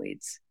 1,000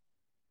 leads.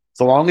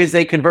 So long as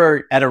they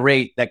convert at a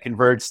rate that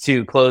converts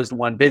to closed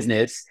won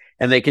business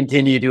and they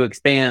continue to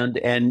expand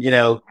and,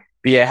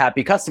 be a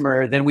happy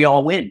customer, then we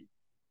all win.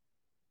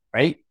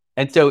 Right.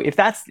 And so if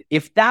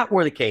that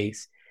were the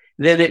case,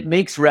 then it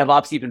makes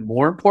RevOps even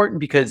more important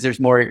because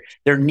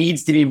there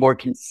needs to be more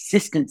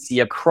consistency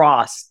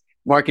across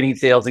marketing,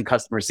 sales, and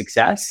customer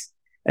success.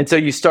 And so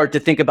you start to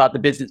think about the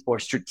business more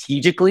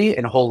strategically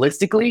and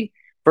holistically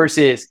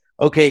versus,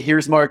 okay,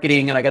 here's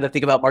marketing and I got to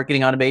think about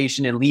marketing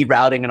automation and lead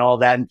routing and all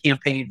that and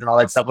campaigns and all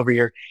that stuff over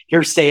here.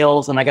 Here's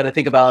sales and I got to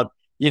think about,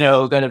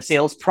 kind of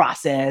sales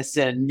process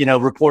and,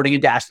 reporting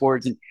and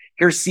dashboards. And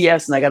here's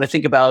CS and I got to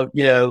think about,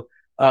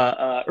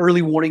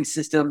 early warning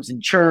systems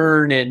and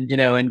churn and,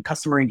 and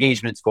customer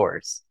engagement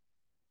scores.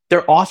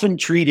 They're often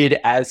treated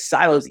as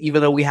silos,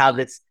 even though we have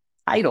this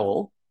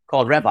title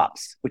called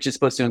RevOps, which is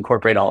supposed to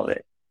incorporate all of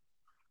it.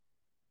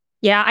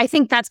 Yeah, I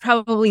think that's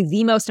probably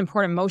the most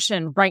important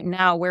motion right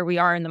now where we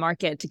are in the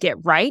market to get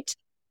right.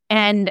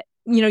 And,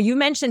 you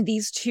mentioned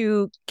these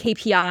two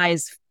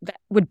KPIs that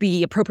would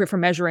be appropriate for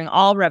measuring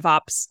all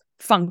RevOps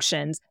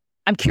functions.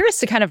 I'm curious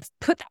to kind of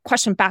put that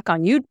question back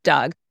on you,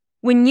 Doug.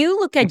 When you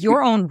look at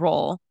your own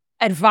role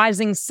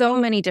advising so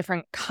many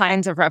different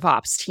kinds of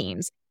RevOps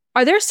teams,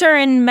 are there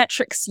certain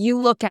metrics you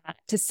look at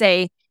to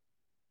say,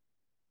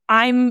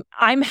 I'm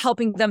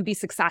helping them be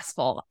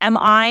successful? Am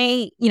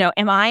I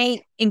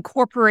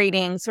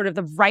incorporating sort of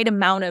the right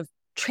amount of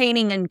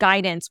training and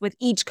guidance with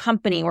each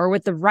company or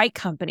with the right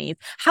companies?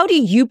 How do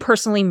you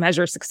personally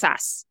measure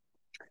success?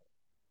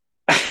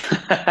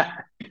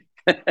 That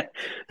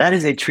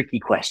is a tricky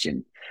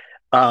question.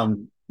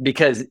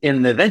 Because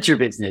in the venture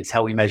business,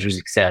 how we measure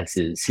success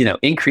is,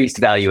 increased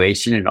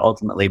valuation and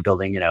ultimately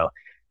building, an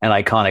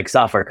iconic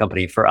software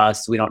company. For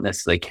us, we don't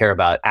necessarily care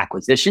about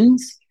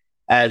acquisitions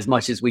as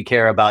much as we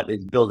care about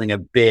is building a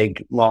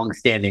big,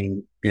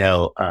 long-standing,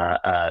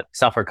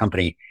 software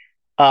company.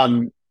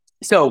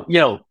 So,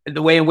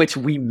 the way in which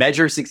we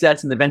measure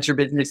success in the venture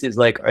business is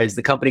like, as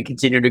the company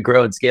continue to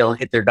grow and scale and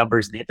hit their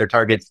numbers and hit their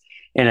targets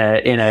in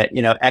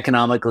a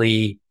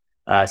economically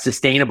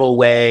sustainable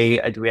way?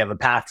 Do we have a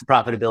path to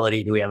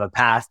profitability? Do we have a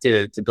path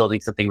to building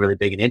something really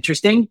big and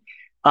interesting?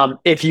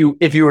 If you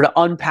were to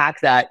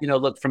unpack that,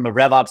 look from a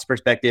RevOps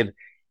perspective,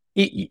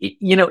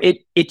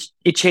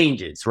 it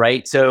changes,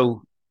 right?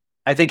 So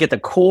I think at the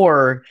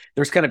core,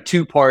 there's kind of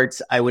two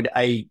parts I would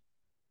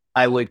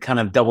kind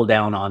of double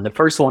down on. The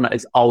first one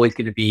is always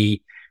going to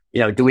be,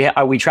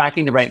 are we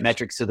tracking the right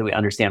metrics so that we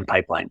understand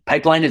pipeline?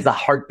 Pipeline is the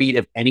heartbeat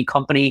of any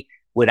company.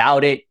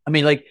 Without it,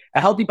 like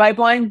a healthy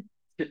pipeline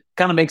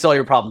kind of makes all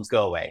your problems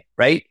go away,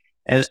 right?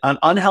 And an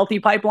unhealthy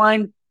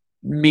pipeline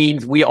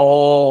means we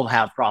all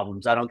have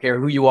problems. I don't care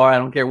who you are. I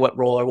don't care what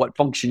role or what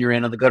function you're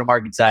in on the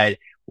go-to-market side.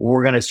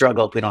 We're going to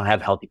struggle if we don't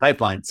have healthy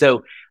pipeline.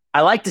 So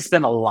I like to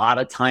spend a lot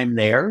of time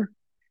there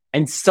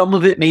And some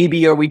of it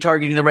maybe, are we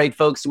targeting the right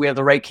folks? Do we have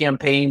the right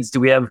campaigns?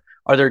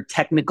 Are there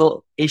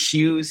technical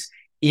issues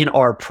in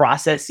our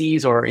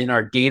processes or in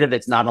our data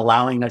that's not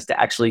allowing us to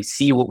actually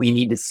see what we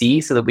need to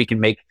see so that we can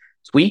make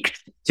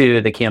tweaks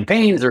to the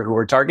campaigns or who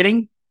we're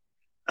targeting?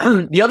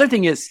 The other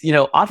thing is,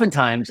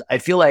 oftentimes I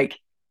feel like,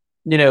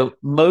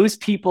 most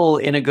people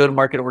in a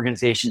go-to-market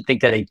organization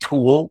think that a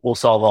tool will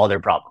solve all their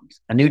problems.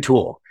 A new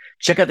tool.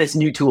 Check out this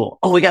new tool.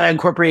 Oh, we got to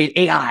incorporate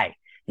AI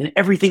in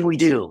everything we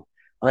do.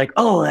 Like,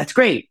 oh, that's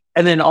great.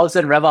 And then all of a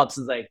sudden RevOps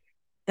is like,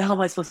 the hell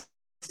am I supposed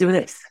to do with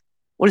this?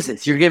 What is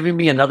this? You're giving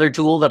me another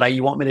tool that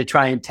you want me to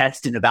try and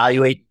test and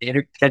evaluate,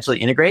 potentially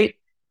integrate.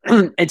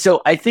 And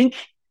so I think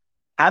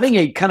having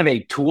a kind of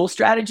a tool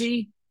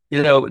strategy,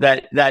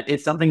 that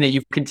is something that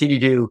you continue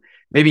to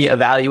maybe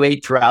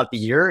evaluate throughout the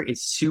year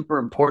is super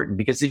important,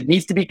 because it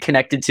needs to be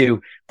connected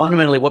to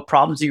fundamentally what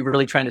problems are you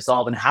really trying to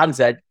solve, and how does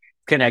that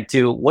connect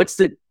to what's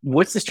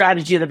the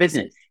strategy of the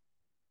business,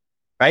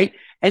 right?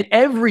 And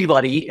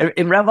everybody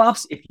in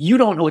RevOps, if you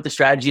don't know what the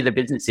strategy of the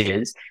business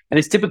is, and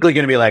it's typically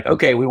going to be like,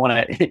 okay, we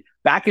want to,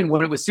 back in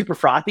when it was super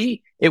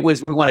frothy, it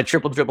was, we want to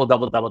triple,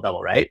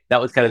 double, right?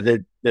 That was kind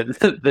of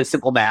the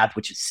simple math,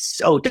 which is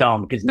so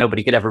dumb because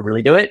nobody could ever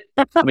really do it.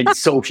 I mean,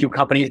 so few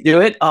companies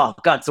do it. Oh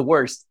God, it's the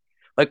worst.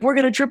 Like, we're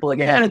going to triple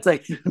again. It's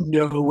like,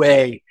 no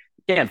way.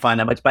 You can't find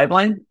that much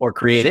pipeline or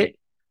create it.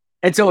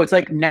 And so it's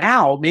like,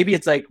 now maybe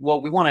it's like, well,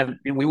 we want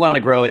to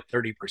grow at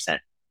 30%.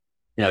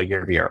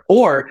 Year over year.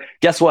 Or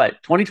guess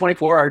what?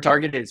 2024, our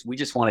target is we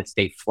just want it to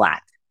stay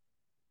flat.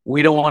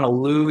 We don't want to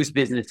lose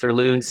business or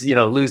lose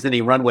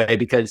any runway,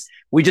 because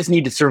we just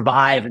need to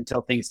survive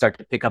until things start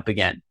to pick up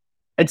again.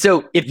 And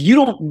so if you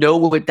don't know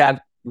what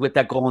that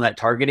goal and that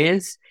target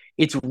is,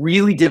 it's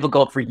really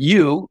difficult for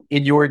you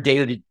in your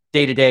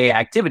day-to-day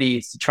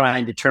activities to try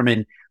and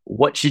determine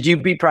what should you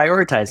be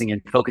prioritizing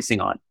and focusing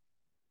on.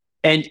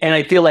 And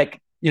I feel like,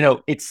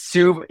 it's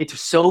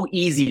so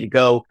easy to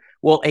go,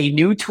 well, a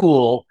new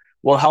tool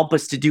will help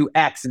us to do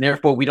X, and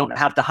therefore we don't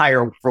have to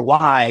hire for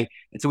Y.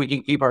 And so we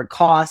can keep our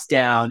costs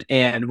down,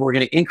 and we're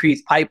going to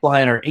increase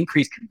pipeline or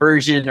increase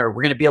conversion, or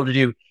we're going to be able to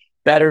do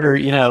better.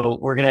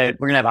 We're going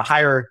to have a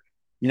higher,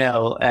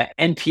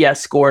 NPS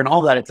score and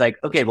all that. It's like,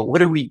 okay, but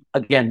what are we,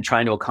 again,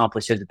 trying to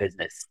accomplish as a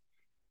business?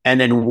 And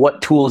then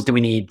what tools do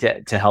we need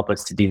to help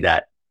us to do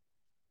that?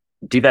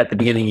 Do that at the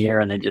beginning of the year,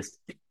 and then just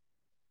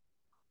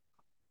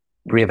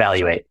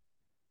reevaluate.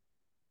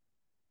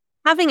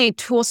 Having a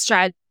tool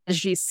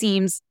strategy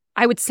seems,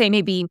 I would say,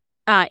 maybe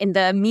in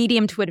the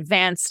medium to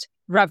advanced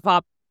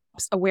RevOps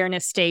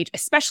awareness stage,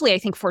 especially I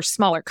think for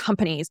smaller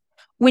companies.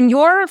 When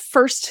you're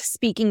first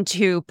speaking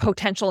to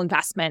potential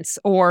investments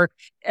or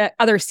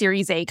other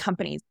Series A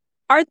companies,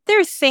 are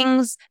there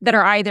things that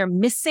are either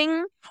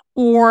missing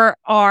or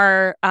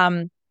are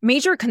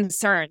major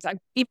concerns? I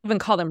even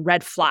call them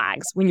red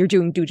flags when you're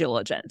doing due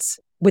diligence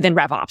within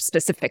RevOps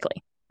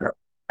specifically.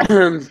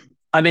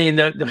 I mean,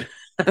 the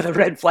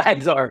red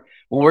flags are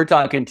when we're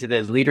talking to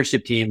the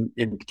leadership team,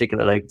 in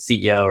particular, like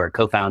CEO or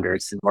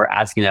co-founders, and we're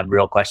asking them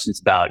real questions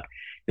about,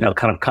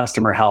 kind of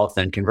customer health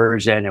and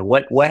conversion and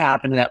what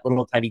happened to that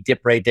little tiny dip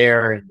right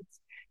there. And,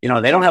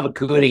 they don't have a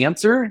good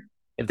answer.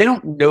 If they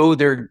don't know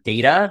their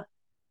data,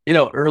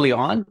 early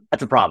on,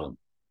 that's a problem.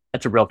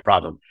 That's a real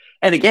problem.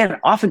 And again,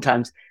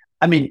 oftentimes,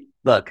 I mean,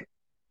 look,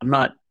 I'm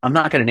not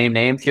going to name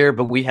names here,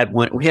 but we had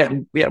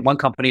one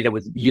company that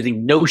was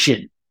using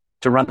Notion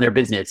to run their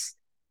business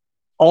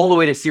all the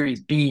way to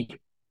Series B.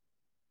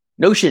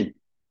 Notion.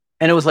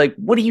 And it was like,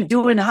 what are you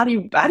doing? How do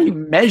you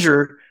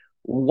measure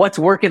what's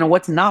working and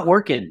what's not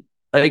working?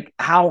 Like,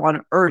 how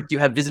on earth do you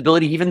have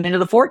visibility even into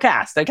the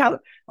forecast? Like, I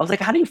was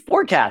like, how do you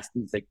forecast?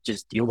 And it's like,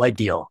 just deal by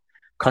deal,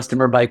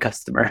 customer by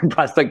customer,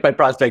 prospect by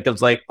prospect. I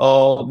was like,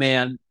 oh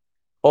man,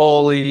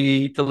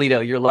 holy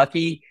Toledo, you're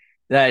lucky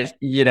that,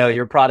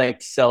 your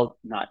product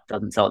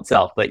doesn't sell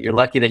itself, but you're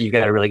lucky that you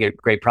got a really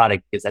great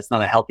product, because that's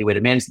not a healthy way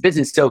to manage the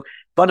business. So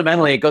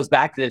fundamentally, it goes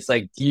back to this,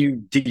 like, do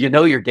you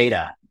know your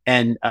data?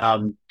 And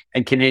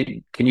can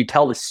you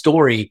tell the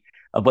story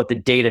of what the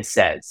data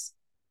says?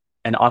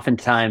 And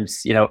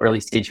oftentimes, early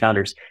stage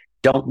founders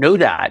don't know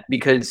that,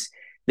 because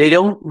they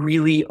don't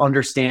really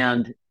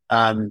understand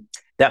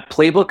that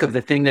playbook of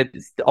the thing that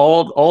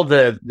all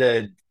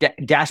the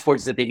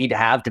dashboards that they need to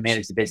have to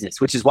manage the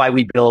business, which is why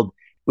we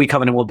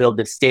come in and we'll build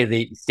this state of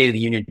the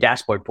union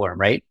dashboard for them,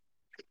 right?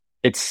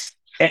 It's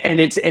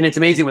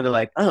amazing when they're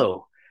like,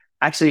 oh,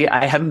 actually,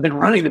 I haven't been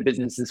running the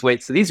business this way,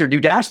 so these are new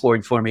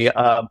dashboards for me.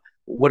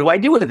 What do I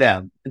do with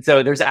them? And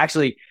so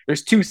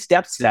there's two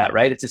steps to that,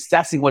 right? It's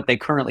assessing what they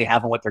currently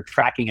have and what they're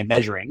tracking and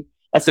measuring.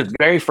 That's the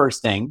very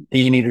first thing that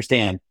you need to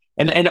understand.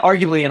 And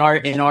arguably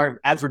in our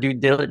as we're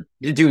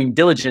doing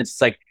diligence,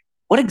 it's like,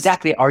 what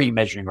exactly are you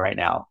measuring right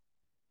now?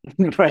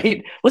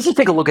 Right? Let's just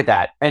take a look at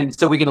that. And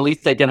so we can at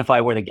least identify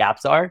where the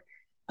gaps are.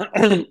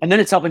 And then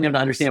it's helping them to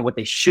understand what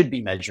they should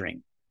be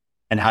measuring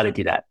and how to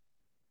do that.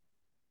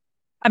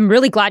 I'm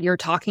really glad you're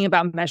talking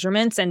about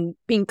measurements and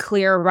being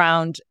clear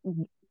around,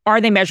 are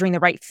they measuring the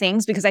right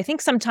things? Because I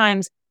think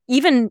sometimes,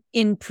 even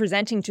in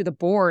presenting to the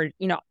board,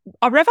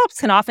 our RevOps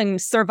can often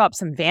serve up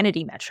some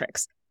vanity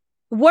metrics.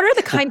 What are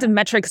the kinds of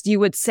metrics you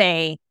would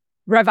say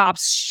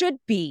RevOps should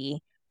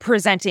be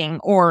presenting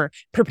or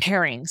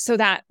preparing so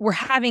that we're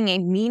having a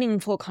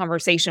meaningful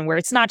conversation where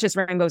it's not just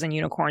rainbows and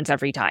unicorns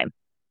every time?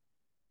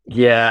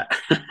 Yeah.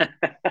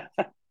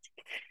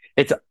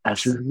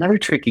 That's another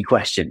tricky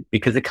question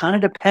because it kind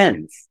of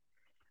depends.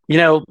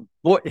 If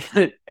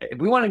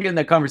we want to get in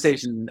the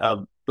conversation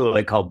of what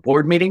I call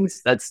board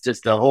meetings, that's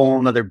just a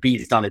whole other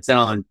beast on its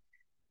own.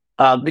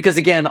 Because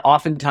again,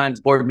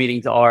 oftentimes board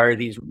meetings are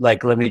these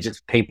like, let me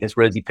just paint this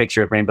rosy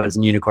picture of rainbows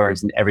and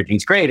unicorns and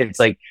everything's great. It's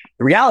like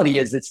the reality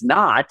is it's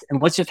not,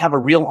 and let's just have a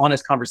real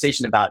honest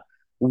conversation about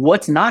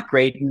what's not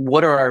great and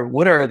what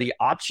are the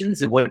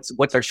options and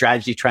what's our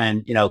strategy try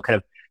and kind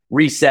of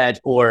reset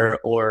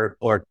or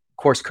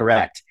course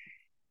correct.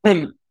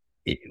 And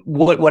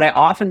what I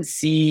often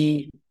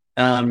see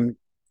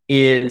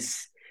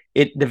is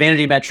the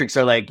vanity metrics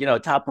are like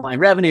top line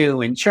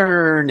revenue and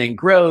churn and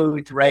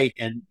growth, right?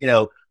 And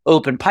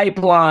open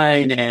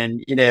pipeline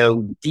and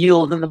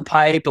deals in the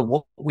pipe and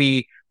what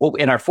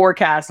in our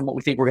forecast and what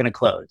we think we're going to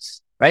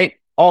close, right?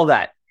 All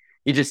that.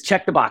 You just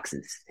check the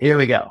boxes. Here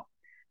we go.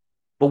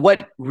 But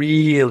what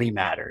really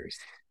matters?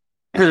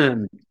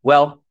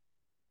 Well,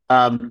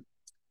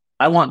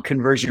 I want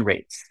conversion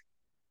rates.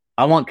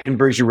 I want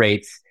conversion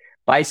rates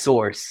by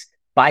source,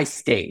 by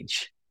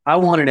stage. I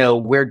want to know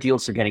where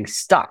deals are getting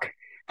stuck.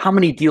 How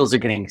many deals are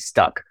getting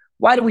stuck?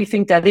 Why do we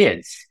think that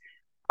is?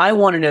 I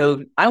want to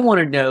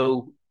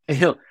know,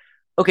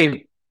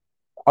 okay,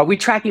 are we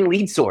tracking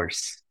lead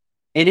source?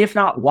 And if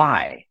not,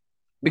 why?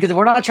 Because if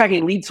we're not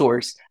tracking lead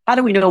source, how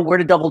do we know where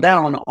to double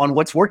down on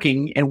what's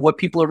working and what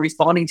people are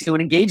responding to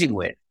and engaging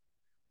with?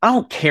 I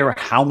don't care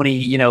how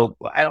many, I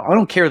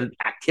don't care the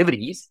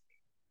activities.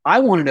 I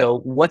want to know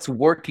what's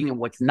working and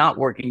what's not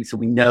working so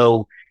we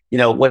know,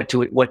 what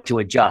to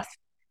adjust.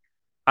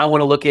 I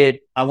want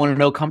to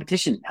know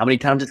competition. How many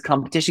times is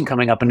competition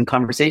coming up in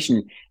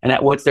conversation? And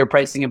what's their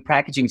pricing and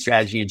packaging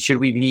strategy? And should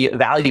we be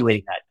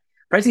evaluating that?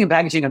 Pricing and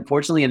packaging,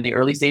 unfortunately, in the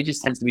early stages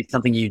tends to be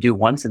something you do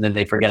once and then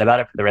they forget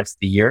about it for the rest of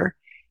the year.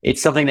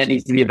 It's something that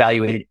needs to be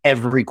evaluated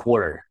every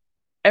quarter.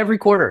 Every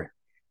quarter.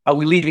 Are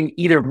we leaving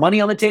either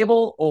money on the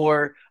table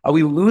or are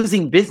we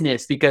losing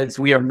business because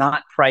we are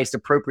not priced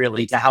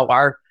appropriately to how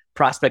our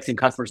prospects and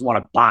customers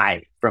want to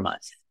buy from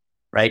us,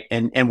 right?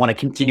 And want to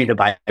continue to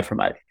buy from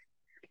us.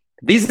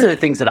 These are the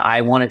things that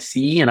I want to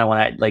see and I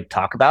want to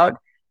talk about,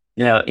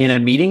 in a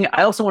meeting.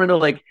 I also want to know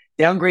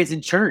downgrades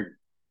and churn.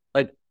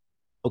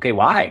 Okay,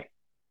 why?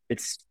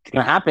 It's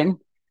going to happen.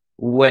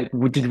 What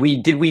did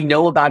we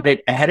know about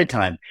it ahead of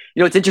time?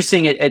 It's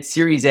interesting at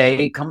Series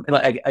A,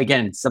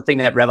 again, something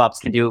that RevOps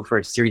can do for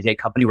a Series A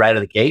company right out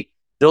of the gate,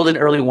 build an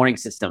early warning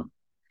system.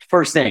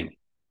 First thing.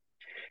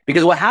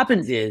 Because what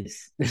happens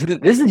is,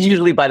 this is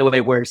usually, by the way,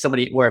 where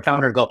a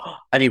founder go, oh,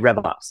 I need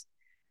RevOps.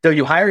 So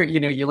you hire,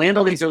 you land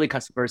all these early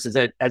customers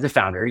as a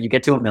founder, you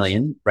get to 1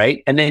 million,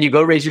 right? And then you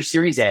go raise your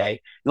Series A.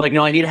 You're like,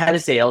 no, I need a head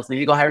of sales. I need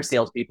to go hire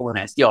salespeople and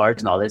SDRs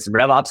and all this. And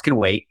RevOps can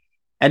wait.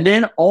 And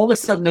then all of a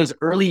sudden, those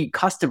early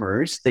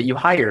customers that you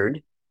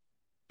hired,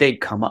 they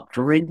come up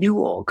for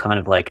renewal, kind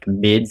of like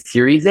mid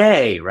Series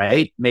A,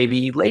 right?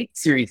 Maybe late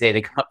Series A,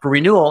 they come up for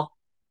renewal.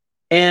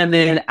 And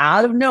then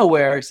out of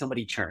nowhere,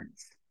 somebody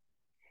churns.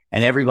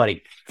 And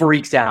everybody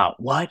freaks out.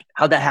 What?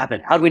 How'd that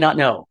happen? How do we not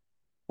know?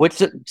 What's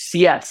the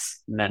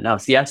CS? No,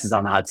 CS is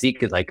on the hot seat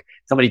because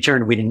somebody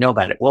churned and we didn't know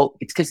about it. Well,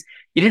 it's because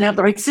you didn't have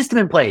the right system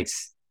in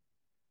place.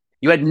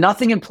 You had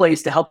nothing in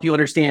place to help you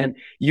understand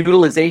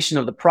utilization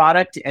of the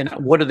product and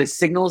what are the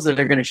signals that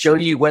are going to show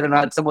you whether or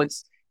not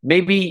someone's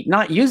maybe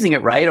not using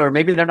it right, or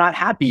maybe they're not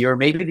happy, or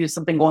maybe there's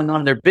something going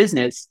on in their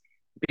business.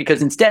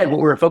 Because instead, what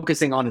we're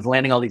focusing on is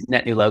landing all these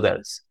net new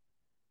logos,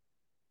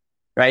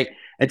 right?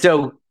 And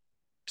so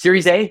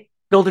Series A,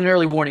 build an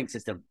early warning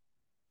system.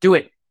 Do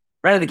it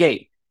right out of the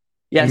gate.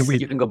 Yes,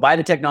 you can go buy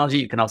the technology.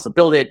 You can also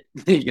build it.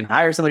 You can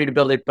hire somebody to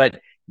build it,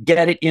 but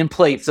get it in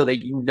place so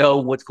that you know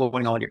what's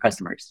going on with your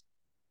customers.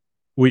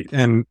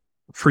 And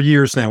for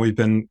years now, we've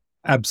been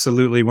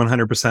absolutely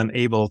 100%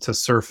 able to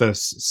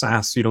surface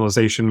SaaS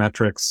utilization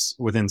metrics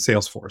within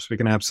Salesforce. We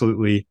can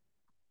absolutely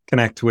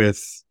connect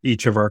with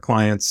each of our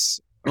clients'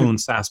 own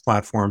SaaS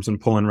platforms and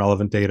pull in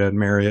relevant data and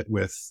marry it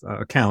with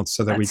accounts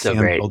so that we can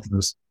build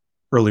those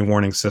early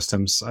warning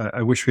systems.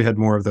 I wish we had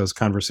more of those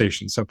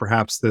conversations. So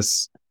perhaps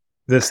this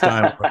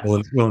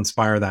dialogue will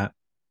inspire that.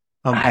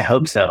 I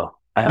hope so.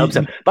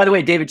 By the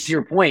way, David, to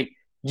your point,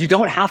 you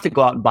don't have to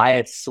go out and buy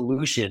a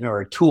solution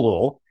or a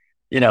tool,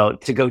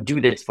 to go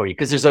do this for you.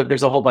 Because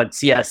there's a whole bunch.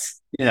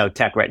 CS,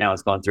 tech right now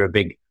is going through a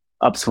big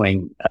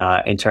upswing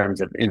in terms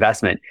of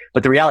investment.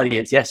 But the reality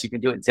is, yes, you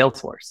can do it in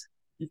Salesforce.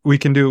 We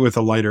can do it with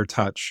a lighter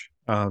touch.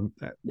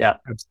 Yeah,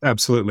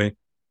 absolutely.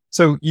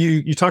 So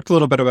you talked a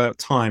little bit about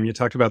time. You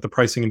talked about the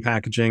pricing and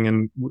packaging,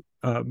 and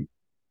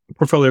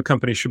portfolio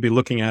companies should be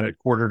looking at it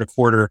quarter to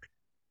quarter.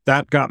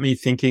 That got me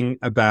thinking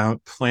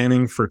about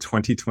planning for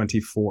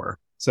 2024.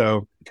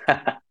 So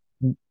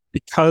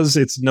because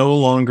it's no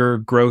longer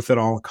growth at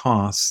all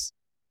costs,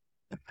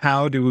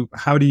 how do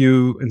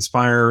you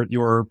inspire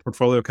your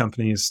portfolio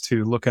companies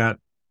to look at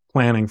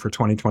planning for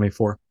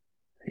 2024?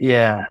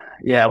 Yeah,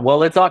 yeah.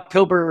 Well, it's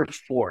October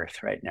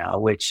 4th right now,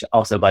 which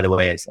also, by the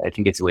way, is I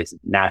think it's always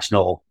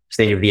National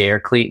Save the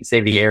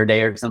Air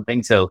Day or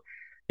something. So,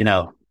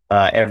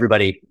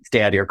 everybody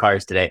stay out of your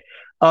cars today.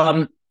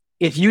 Um,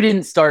 if you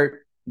didn't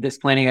start this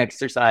planning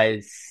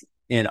exercise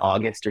in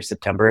August or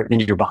September, then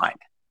you're behind.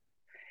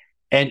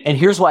 And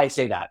here's why I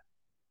say that.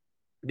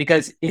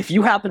 Because if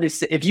you happen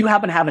to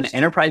have an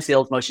enterprise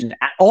sales motion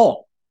at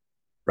all,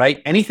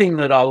 right? Anything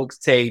that I'll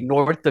say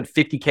north of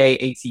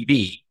 50K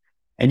ACV,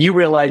 and you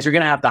realize you're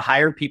going to have to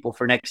hire people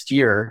for next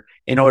year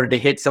in order to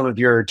hit some of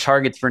your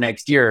targets for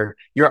next year,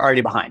 you're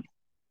already behind.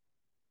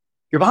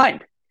 You're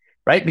behind,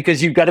 right?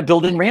 Because you've got to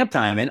build in ramp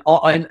time. And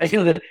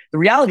the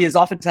reality is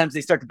oftentimes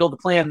they start to build a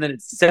plan, and then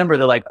it's December.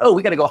 They're like, oh,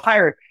 we got to go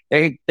hire.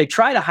 They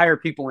try to hire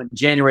people in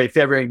January,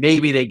 February.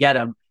 Maybe they get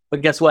them.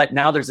 But guess what?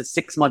 Now there's a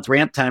 6 months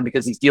ramp time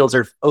because these deals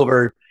are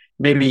over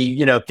maybe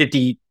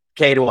 50K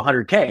to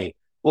 100K.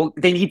 Well,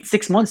 they need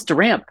 6 months to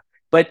ramp.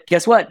 But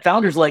guess what?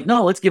 Founders are like,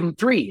 no, let's give them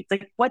 3. It's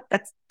like, what?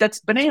 That's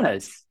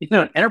bananas.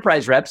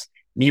 Enterprise reps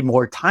need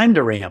more time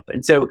to ramp.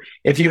 And so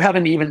if you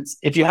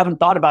haven't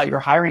thought about your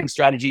hiring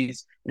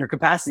strategies and your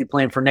capacity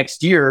plan for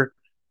next year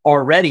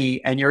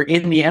already, and you're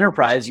in the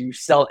enterprise, you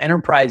sell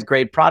enterprise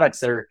grade products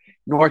that are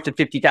north of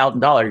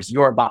 $50,000,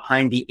 you're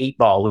behind the 8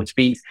 ball, which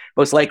means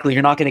most likely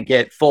you're not going to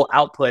get full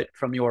output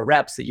from your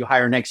reps that you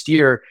hire next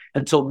year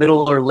until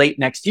middle or late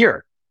next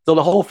year. So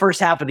the whole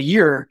first half of the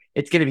year,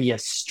 it's going to be a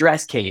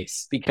stress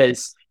case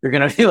because you're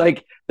going to feel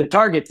like the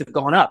targets have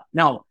gone up.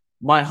 Now,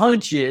 my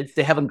hunch is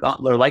they're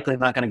likely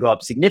not going to go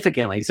up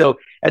significantly. So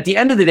at the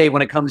end of the day,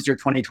 when it comes to your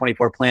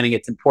 2024 planning,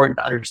 it's important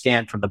to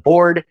understand from the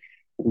board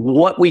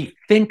what we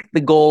think the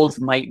goals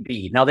might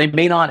be. Now, they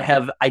may not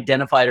have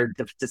identified or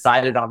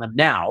decided on them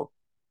now,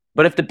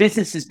 but if the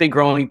business has been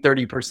growing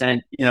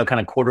 30%, kind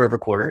of quarter over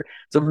quarter,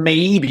 so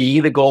maybe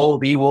the goal will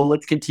be, well,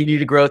 let's continue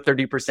to grow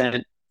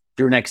 30%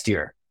 through next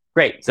year.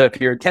 Great. So if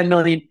you're 10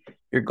 million,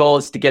 your goal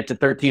is to get to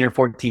 13 or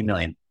 14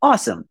 million.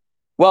 Awesome.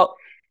 Well,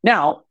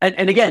 now,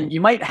 and again, you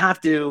might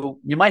have to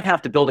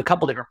build a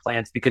couple different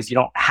plans because you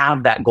don't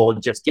have that goal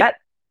just yet.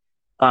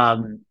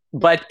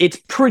 But it's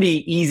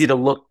pretty easy to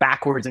look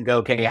backwards and go,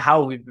 okay,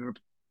 how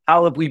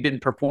have we been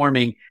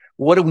performing?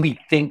 What do we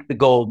think the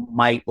goal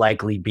might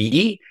likely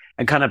be,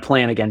 and kind of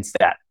plan against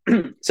that?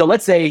 So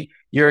let's say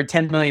you're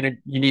 10 million and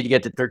you need to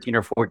get to 13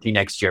 or 14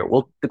 next year.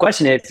 Well, the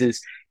question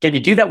is can you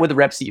do that with the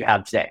reps that you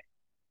have today?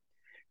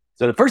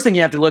 So the first thing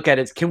you have to look at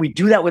is, can we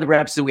do that with the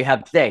reps that we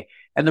have today?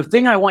 And the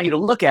thing I want you to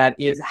look at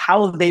is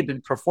how have they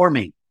been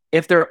performing?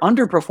 If they're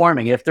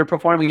underperforming, if they're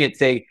performing at,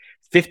 say,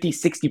 50,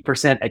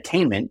 60%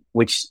 attainment,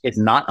 which is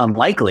not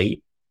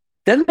unlikely,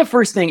 then the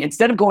first thing,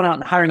 instead of going out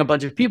and hiring a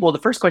bunch of people, the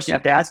first question you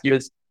have to ask you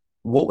is,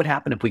 what would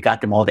happen if we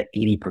got them all to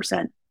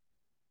 80%?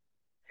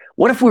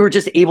 What if we were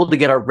just able to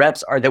get our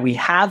reps that we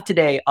have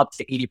today up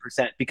to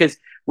 80%? Because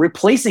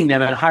replacing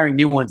them and hiring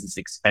new ones is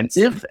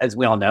expensive, as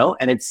we all know,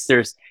 and it's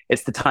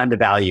the time to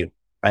value,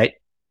 right,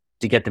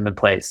 to get them in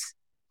place.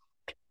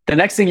 The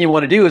next thing you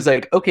want to do is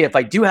like, okay, if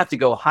I do have to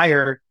go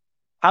hire,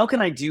 how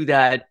can I do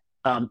that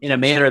in a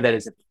manner that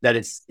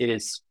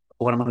is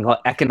what I'm going to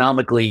call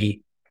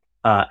economically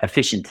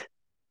efficient?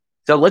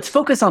 So let's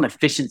focus on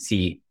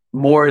efficiency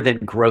more than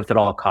growth at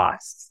all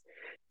costs.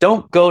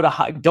 Don't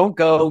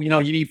go, you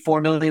need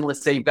 4 million.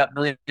 Let's say you've got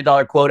 $1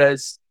 million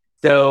quotas.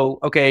 So,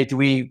 okay, if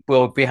we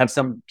have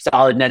some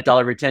solid net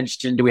dollar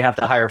retention, do we have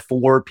to hire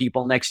 4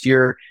 people next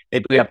year?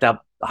 Maybe we have to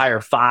hire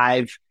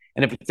 5.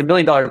 And if it's $1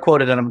 million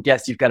quota, then I'm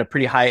guessing you've got a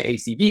pretty high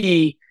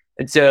ACV.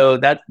 And so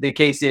that's the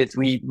case is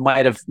we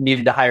might have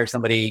needed to hire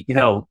somebody,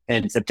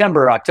 in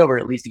September or October,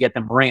 at least to get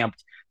them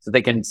ramped so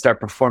they can start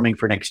performing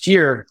for next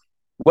year.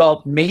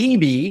 Well,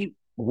 maybe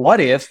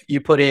what if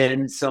you put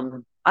in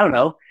some, I don't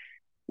know,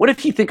 what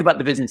if you think about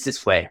the business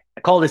this way? I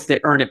call this the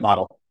earn it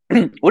model.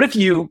 What if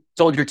you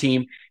told your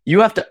team, you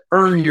have to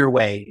earn your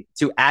way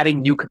to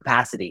adding new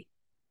capacity?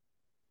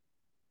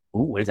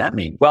 Ooh, what does that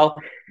mean?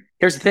 Well,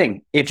 here's the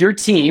thing. If your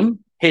team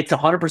hits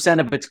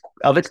 100%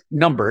 of its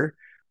number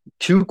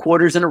 2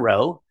 quarters in a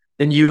row,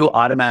 then you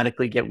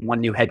automatically get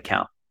 1 new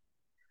headcount.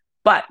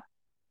 But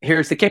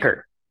here's the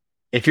kicker.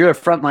 If you're a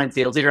frontline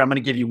sales leader, I'm going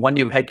to give you 1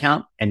 new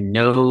headcount and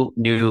no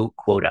new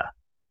quota.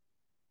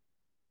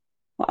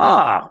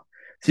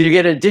 So you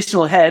get an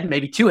additional head,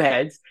 maybe 2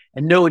 heads,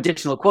 and no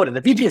additional quota.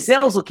 The VP of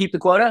sales will keep the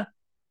quota,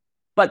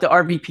 but the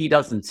RVP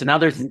doesn't. So now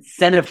there's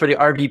incentive for the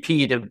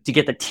RVP to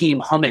get the team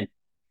humming,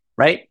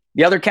 right?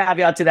 The other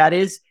caveat to that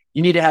is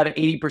you need to have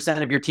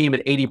 80% of your team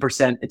at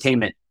 80%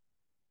 attainment,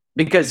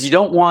 because you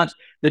don't want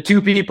the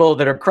 2 people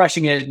that are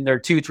crushing it and they're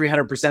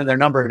 300% of their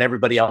number and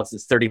everybody else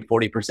is 30,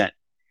 40%,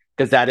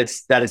 because that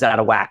is out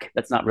of whack.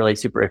 That's not really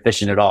super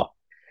efficient at all.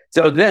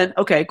 So then,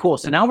 okay, cool.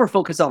 So now we're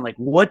focused on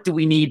what do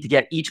we need to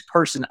get each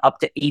person up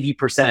to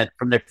 80%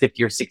 from their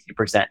 50 or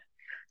 60%.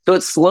 So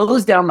it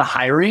slows down the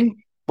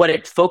hiring, but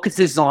it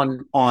focuses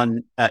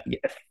on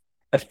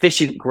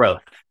efficient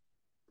growth.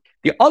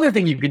 The other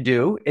thing you can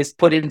do is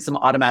put in some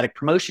automatic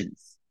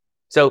promotions.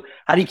 So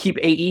how do you keep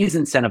AEs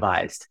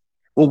incentivized?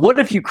 Well, what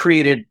if you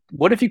created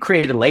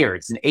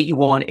layers in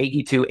AE1,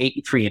 AE2,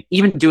 AE3, and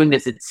even doing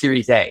this at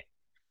Series A?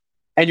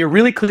 And you're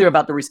really clear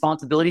about the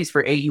responsibilities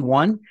for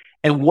AE1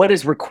 and what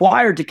is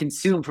required to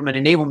consume from an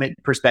enablement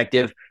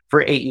perspective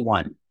for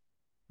AE1,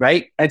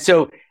 right? And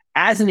so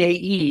as an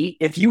AE,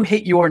 if you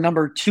hit your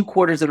number 2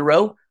 quarters in a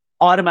row,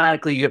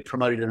 automatically you get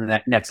promoted to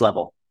the next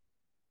level.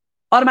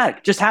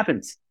 Automatic, just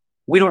happens.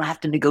 We don't have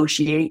to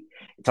negotiate.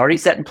 It's already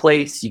set in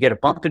place. You get a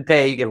bump in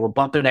pay, you get a little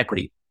bump in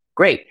equity.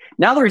 Great.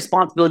 Now the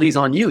responsibility is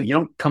on you. You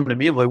don't come to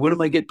me like, when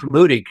am I get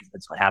promoted?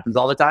 That's what happens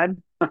all the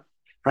time,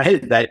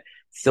 right? That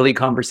silly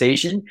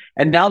conversation.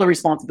 And now the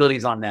responsibility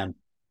is on them,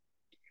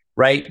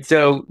 right?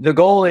 So the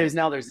goal is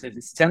now there's an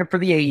incentive for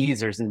the AEs,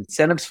 there's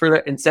incentives for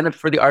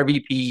the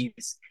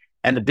RVPs,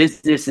 and the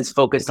business is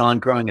focused on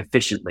growing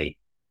efficiently.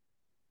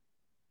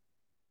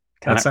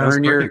 Kind of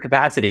earn your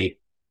capacity.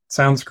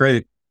 Sounds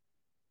great.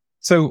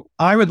 So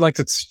I would like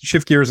to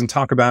shift gears and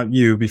talk about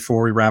you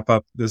before we wrap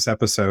up this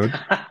episode.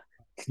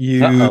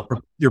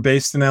 You're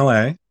based in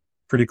LA,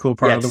 pretty cool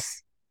part of the.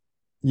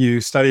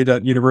 You studied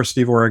at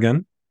University of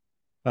Oregon,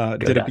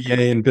 did a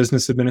BA in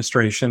business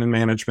administration and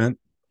management.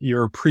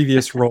 Your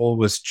previous role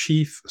was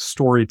chief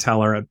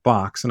storyteller at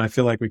Box, and I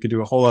feel like we could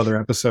do a whole other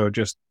episode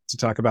just to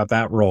talk about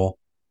that role.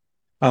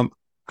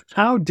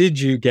 How did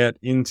you get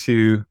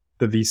into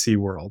the VC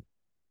world?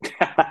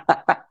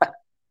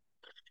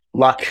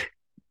 Luck,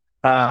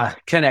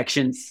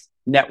 connections,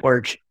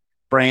 network,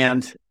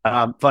 brand.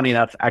 Funny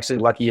enough, actually,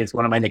 Lucky is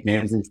one of my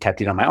nicknames, and it's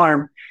tattooed on my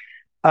arm.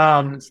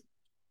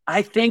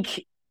 I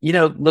think,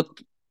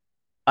 look,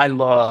 I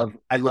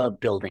love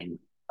building.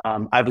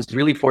 I was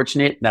really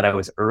fortunate that I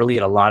was early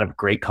at a lot of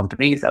great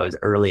companies. I was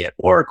early at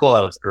Oracle.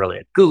 I was early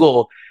at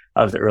Google.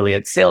 I was early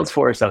at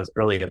Salesforce. I was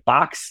early at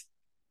Box.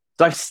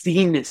 So I've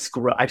seen this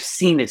I've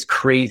seen this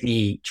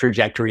crazy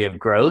trajectory of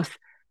growth.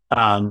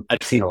 I've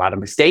seen a lot of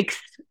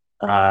mistakes.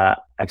 I've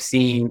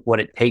seen what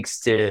it takes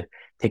to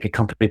take a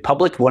company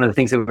public. One of the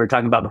things that we were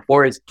talking about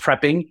before is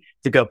prepping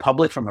to go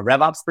public from a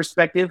RevOps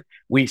perspective.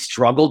 We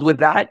struggled with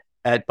that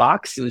at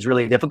Box. It was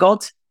really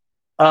difficult.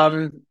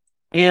 I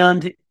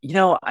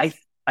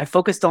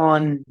focused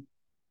on,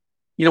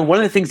 one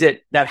of the things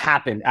that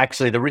happened,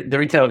 actually, the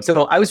retail.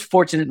 So I was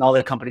fortunate in all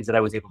the companies that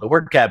I was able to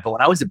work at. But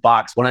when I was at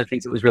Box, one of the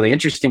things that was really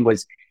interesting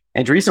was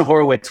Andreessen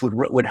Horowitz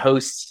would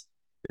host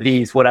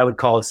these, what I would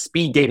call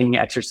speed dating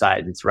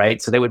exercises,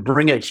 right? So they would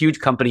bring a huge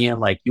company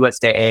in like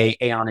USAA,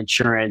 Aon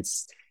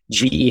Insurance,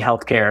 GE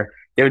Healthcare.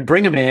 They would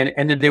bring them in,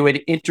 and then they would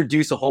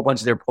introduce a whole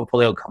bunch of their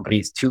portfolio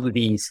companies to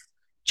these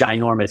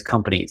ginormous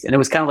companies. And it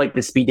was kind of like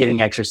the speed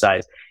dating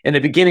exercise. In the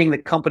beginning, the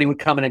company would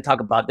come in and talk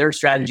about their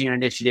strategy and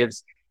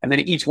initiatives. And then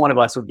each one of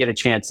us would get a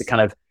chance to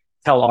kind of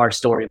tell our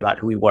story about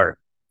who we were.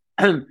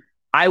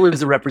 I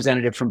was a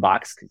representative from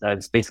Box because I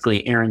was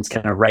basically Aaron's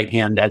kind of right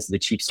hand as the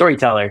chief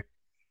storyteller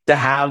to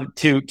have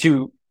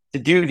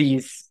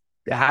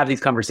these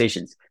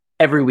conversations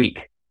every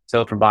week.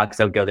 So from Box,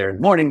 I would go there in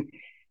the morning.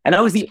 And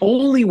I was the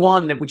only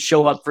one that would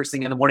show up first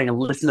thing in the morning and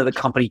listen to the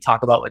company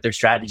talk about what their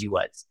strategy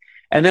was.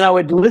 And then I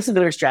would listen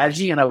to their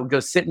strategy, and I would go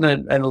sit in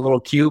a little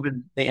cube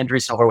in the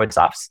Andreessen Horowitz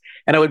office,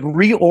 and I would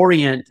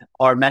reorient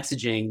our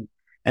messaging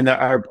and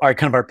our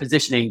kind of our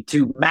positioning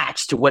to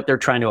match to what they're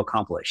trying to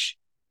accomplish.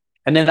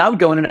 And then I would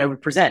go in and I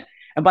would present.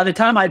 And by the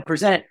time I'd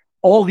present,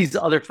 all these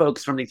other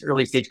folks from these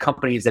early stage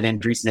companies that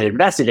Andreessen had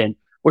invested in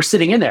were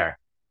sitting in there.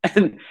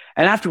 And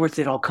afterwards,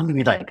 they'd all come to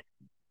me like,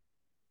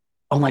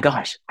 "Oh my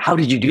gosh, how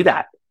did you do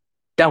that?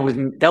 That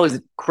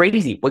was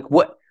crazy.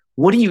 What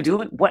are you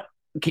doing? What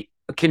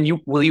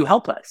will you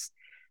help us?"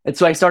 And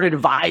so I started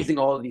advising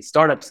all of these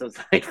startups. I was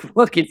like,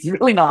 look, it's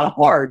really not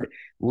hard.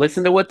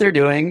 Listen to what they're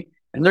doing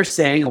and they're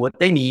saying and what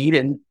they need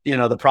and,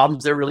 the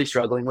problems they're really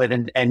struggling with,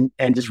 and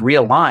just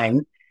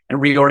realign and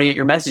reorient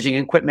your messaging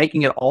and quit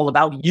making it all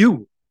about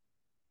you.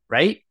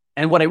 Right.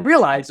 And what I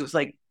realized was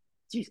like,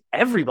 geez,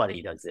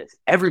 everybody does this.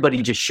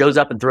 Everybody just shows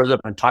up and throws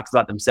up and talks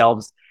about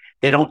themselves.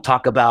 They don't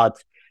talk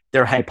about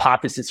their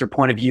hypothesis or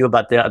point of view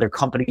about the other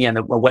company and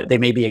what they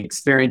may be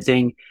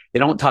experiencing. They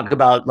don't talk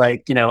about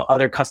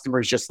other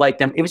customers just like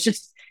them. It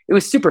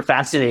was super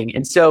fascinating.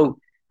 And so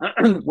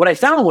what I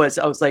found was,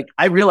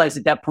 I realized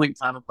at that point in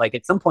time,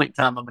 at some point in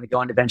time, I'm going to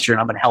go into venture and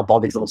I'm going to help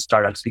all these little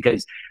startups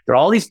because there are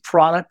all these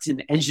product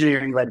and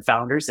engineering led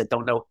founders that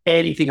don't know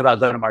anything about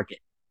go-to-market.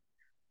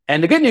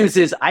 And the good news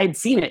is I'd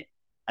seen it.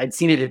 I'd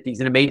seen it at these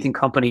amazing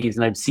companies,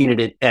 and I've seen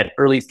it at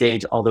early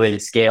stage all the way to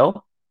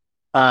scale.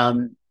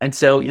 And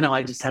so,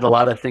 I just had a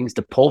lot of things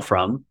to pull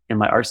from in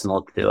my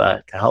arsenal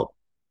to help.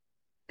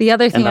 The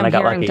other thing I'm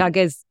hearing, Doug,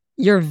 is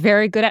you're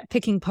very good at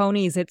picking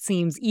ponies, it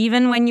seems,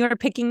 even when you're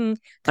picking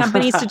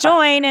companies to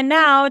join and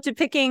now to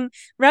picking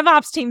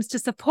RevOps teams to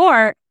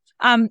support.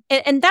 And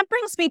that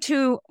brings me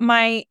to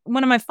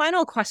one of my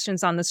final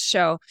questions on this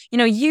show.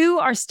 You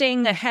are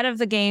staying ahead of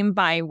the game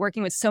by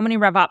working with so many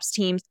RevOps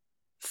teams.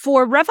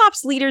 For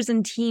RevOps leaders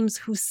and teams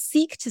who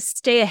seek to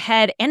stay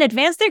ahead and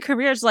advance their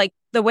careers like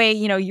the way,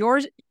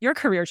 your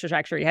career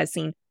trajectory has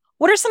seen,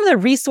 what are some of the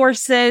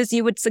resources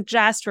you would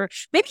suggest, or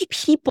maybe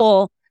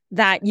people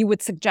that you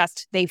would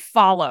suggest they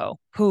follow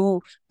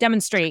who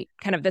demonstrate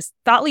kind of this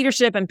thought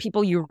leadership and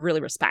people you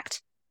really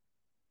respect?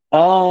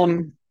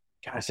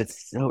 Gosh,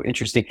 it's so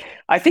interesting.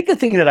 I think the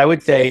thing that I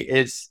would say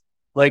is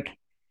like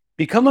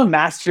become a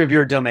master of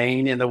your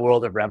domain in the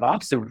world of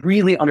RevOps to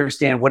really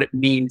understand what it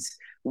means.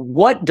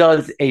 What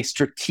does a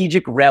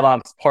strategic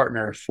RevOps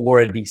partner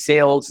for the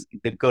sales,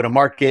 the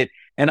go-to-market,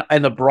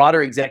 and the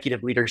broader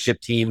executive leadership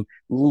team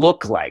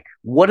look like?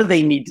 What do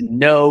they need to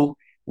know?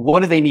 What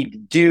do they need to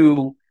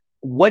do?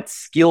 What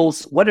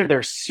skills, what are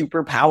their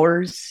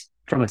superpowers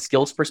from a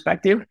skills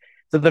perspective?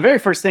 So the very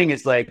first thing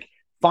is like,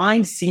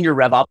 find senior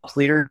RevOps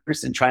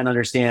leaders and try and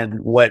understand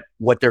what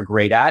they're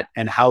great at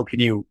and how can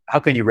you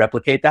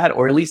replicate that,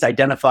 or at least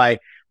identify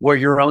where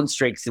your own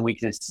strengths and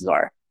weaknesses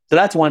are. So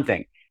that's one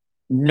thing.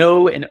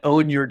 Know and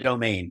own your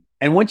domain.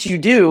 And once you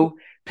do,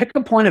 pick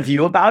a point of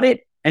view about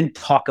it and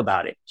talk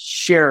about it.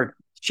 Share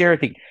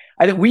things.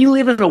 I think we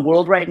live in a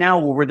world right now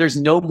where there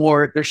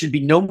should be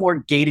no more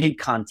gated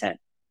content.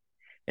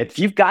 If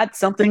you've got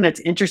something that's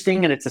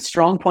interesting and it's a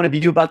strong point of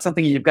view about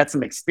something and you've got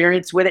some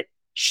experience with it,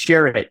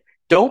 share it.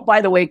 Don't,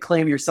 by the way,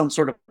 claim you're some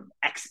sort of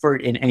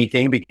expert in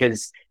anything,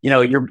 because you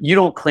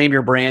don't claim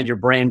your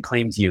brand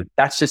claims you.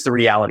 That's just the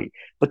reality.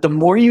 But the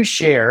more you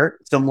share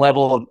some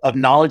level of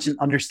knowledge and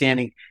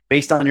understanding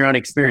based on your own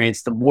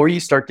experience, the more you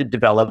start to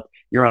develop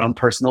your own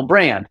personal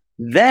brand.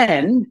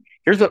 Then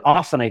here's what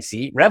often I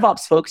see: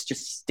 RevOps folks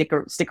just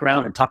stick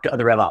around and talk to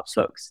other RevOps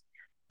folks.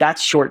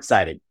 That's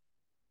short-sighted.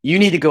 You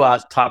need to go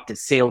out and talk to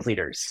sales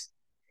leaders.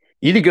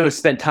 You need to go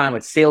spend time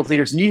with sales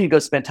leaders. You need to go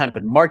spend time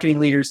with marketing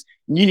leaders.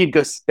 You need to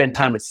go spend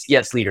time with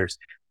CS leaders.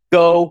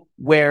 Go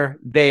where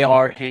they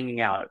are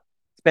hanging out.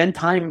 Spend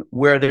time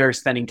where they're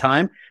spending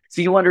time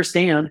so you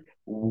understand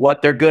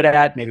what they're good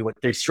at, maybe what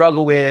they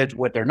struggle with,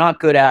 what they're not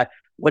good at,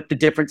 what the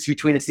difference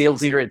between a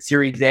sales leader at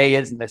Series A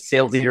is and the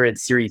sales leader at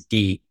Series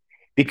D.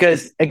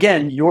 Because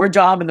again, your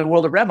job in the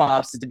world of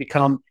RevOps is to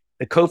become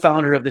the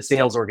co-founder of the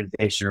sales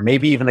organization, or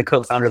maybe even the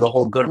co-founder of the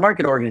whole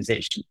go-to-market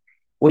organization.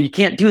 Well, you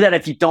can't do that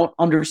if you don't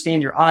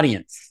understand your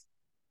audience.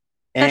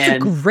 That's a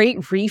great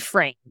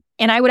reframe.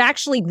 And I would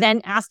actually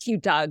then ask you,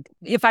 Doug,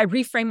 if I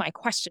reframe my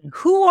question,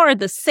 who are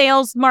the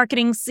sales,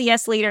 marketing,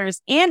 CS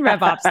leaders, and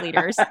RevOps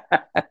leaders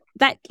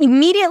that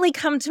immediately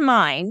come to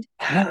mind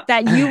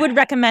that you would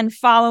recommend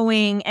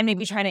following and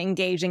maybe trying to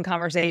engage in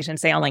conversation,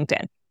 say on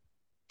LinkedIn?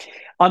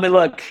 I mean,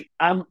 look,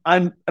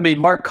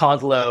 Mark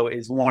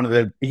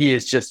Kozlow he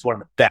is just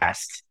one of the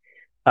best.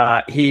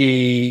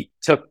 He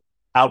took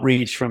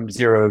outreach from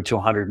 0 to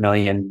 100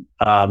 million.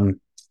 Where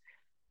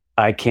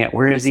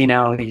is he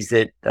now? He's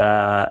at,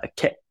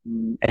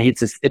 and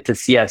it's a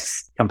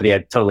CS company.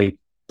 I'm totally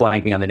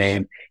blanking on the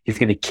name. He's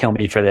going to kill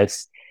me for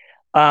this.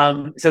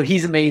 So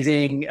he's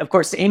amazing. Of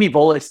course, Amy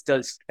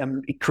Volas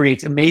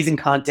creates amazing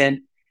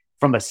content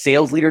from a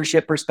sales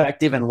leadership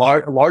perspective and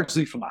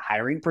largely from a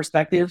hiring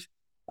perspective.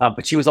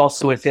 But she was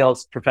also a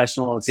sales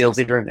professional and sales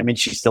leader. I mean,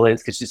 she still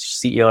is because she's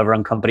CEO of her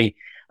own company.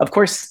 Of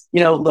course,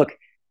 look,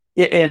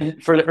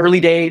 and for the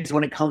early days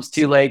when it comes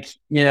to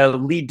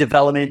lead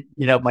development,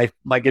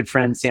 my good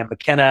friend Sam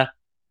McKenna,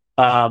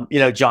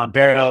 John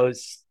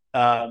Barrows,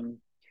 but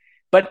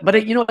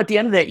at the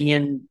end of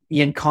the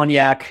Ian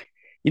Cognac,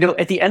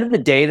 at the end of the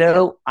day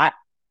though,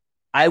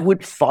 I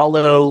would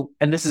follow,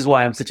 and this is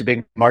why I'm such a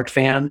big Mark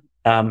fan,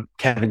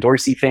 Kevin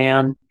Dorsey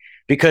fan,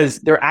 because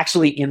they're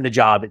actually in the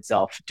job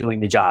itself, doing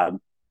the job,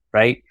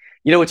 right?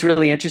 What's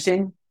really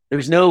interesting?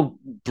 There's no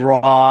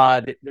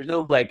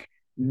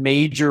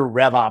major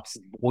RevOps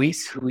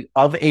voice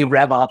of a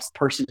RevOps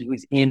person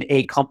who's in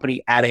a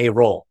company at a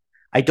role.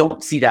 I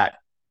don't see that.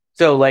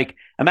 So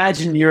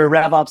imagine you're a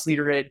RevOps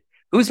leader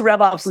who's a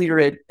RevOps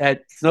leader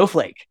at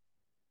Snowflake?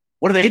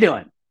 What are they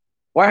doing?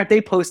 Why aren't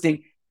they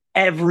posting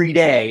every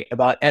day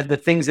about the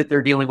things that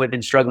they're dealing with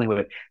and struggling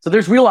with? So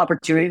there's real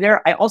opportunity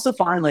there. I also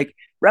find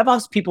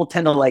RevOps people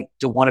tend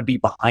to want to be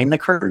behind the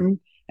curtain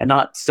and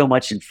not so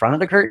much in front of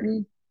the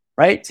curtain.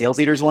 Right? Sales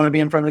leaders want to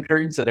be in front of the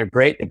curtain, so they're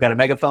great. They've got a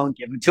megaphone,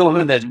 give it to them,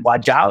 and then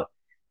watch out.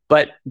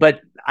 But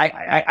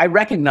I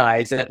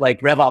recognize that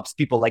RevOps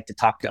people like to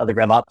talk to other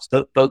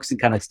RevOps folks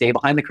and kind of stay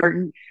behind the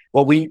curtain.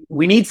 Well, we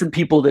need some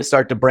people to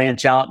start to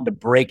branch out and to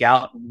break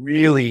out,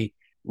 really,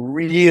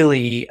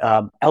 really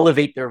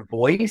elevate their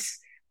voice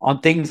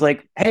on things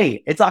like,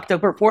 hey, it's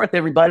October 4th,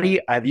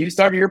 everybody. Have you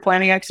started your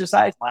planning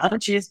exercise? My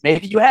hunch is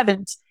maybe you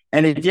haven't.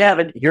 And if you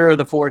haven't, here are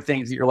the 4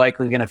 things that you're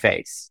likely going to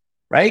face,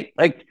 right?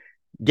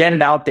 Get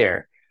it out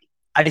there.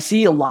 I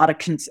see a lot of,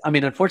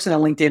 unfortunately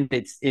on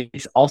LinkedIn,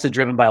 it's also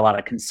driven by a lot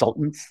of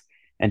consultants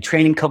and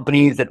training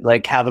companies that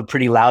have a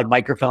pretty loud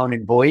microphone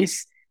and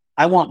voice.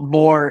 I want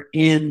more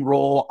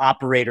in-role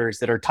operators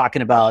that are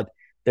talking about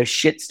the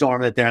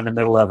shitstorm that they're in the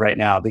middle of right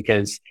now,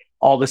 because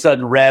all of a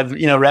sudden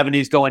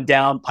revenue's going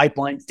down,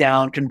 pipeline's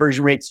down,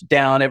 conversion rates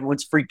down,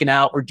 everyone's freaking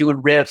out, we're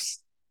doing riffs.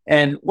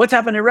 And what's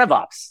happening in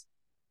RevOps?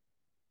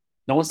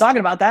 No one's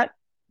talking about that.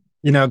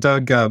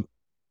 Doug,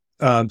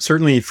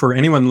 certainly for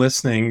anyone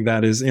listening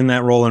that is in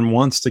that role and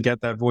wants to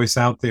get that voice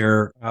out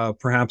there,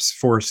 perhaps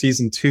for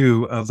season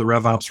 2 of the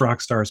RevOps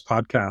Rockstars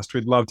podcast,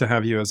 we'd love to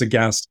have you as a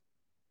guest.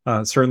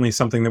 Certainly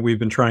something that we've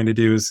been trying to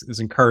do is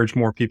encourage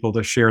more people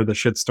to share the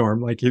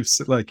shitstorm like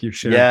you've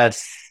shared.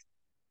 Yes.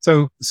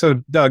 So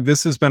Doug,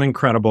 this has been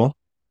incredible.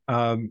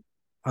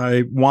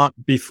 I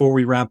want, before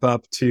we wrap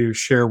up, to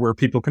share where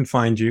people can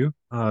find you.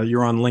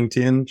 You're on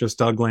LinkedIn, just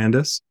Doug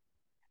Landis.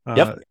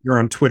 Yep. You're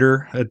on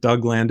Twitter at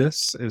Doug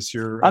Landis.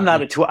 I'm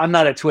not a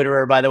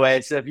Twitterer, by the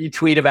way. So if you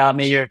tweet about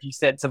me or if you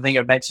said something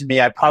or mentioned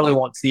me, I probably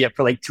won't see it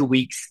for like 2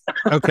 weeks.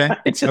 Okay.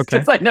 It's just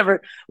because I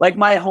never, like,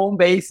 my home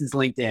base is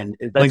LinkedIn.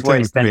 That's where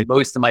I spend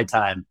most of my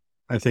time.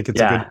 I think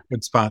it's a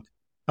good spot.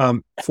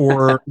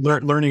 For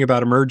learning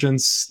about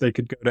Emergence, they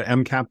could go to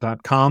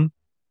mcap.com.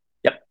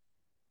 Yep.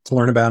 To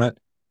learn about it.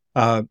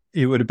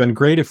 It would have been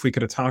great if we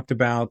could have talked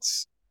about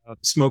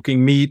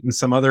smoking meat and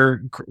some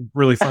other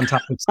really fun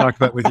topics to talk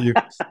about with you.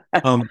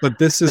 But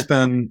this has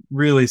been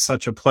really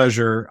such a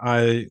pleasure.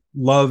 I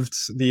loved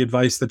the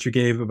advice that you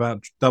gave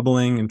about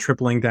doubling and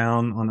tripling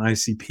down on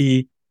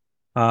ICP,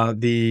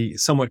 the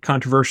somewhat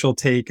controversial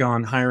take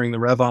on hiring the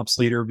RevOps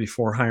leader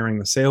before hiring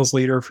the sales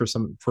leader for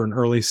an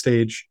early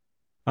stage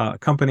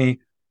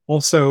company.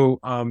 Also,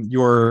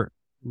 your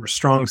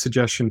strong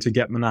suggestion to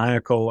get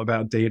maniacal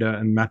about data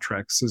and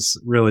metrics is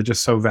really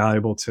just so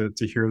valuable to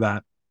hear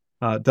that.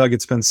 Doug,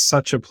 it's been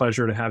such a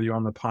pleasure to have you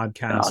on the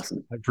podcast.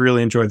 Awesome. I've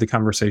really enjoyed the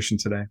conversation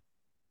today.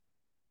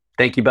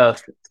 Thank you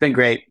both. It's been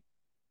great.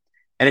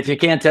 And if you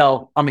can't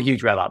tell, I'm a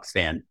huge RevOps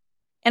fan.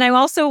 And I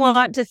also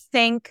want to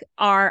thank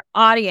our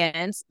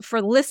audience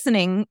for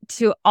listening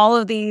to all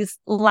of these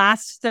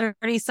last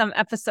 30-some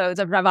episodes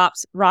of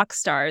RevOps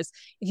Rockstars.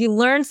 If you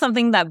learned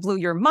something that blew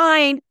your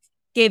mind,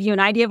 gave you an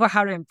idea of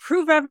how to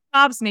improve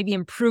RevOps, maybe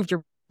improved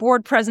your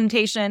board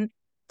presentation,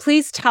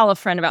 please tell a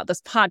friend about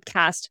this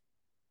podcast.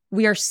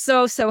 We are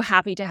so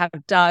happy to have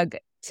Doug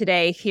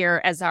today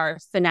here as our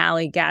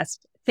finale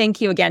guest.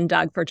 Thank you again,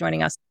 Doug, for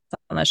joining us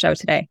on the show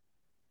today.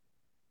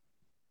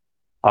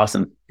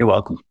 Awesome. You're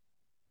welcome.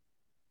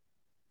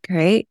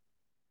 Great.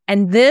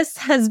 And this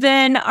has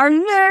been our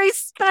very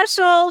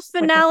special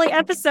finale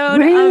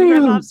episode of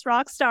RevOps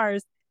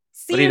Rockstars.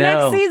 See you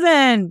next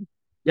season.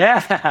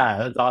 Yeah,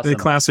 that's awesome. The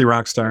classy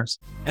rock stars.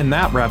 And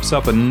that wraps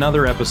up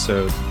another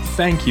episode.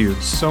 Thank you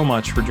so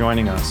much for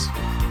joining us.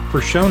 For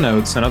show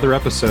notes and other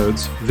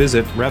episodes,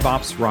 visit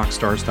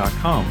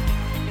RevOpsRockstars.com.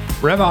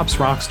 RevOps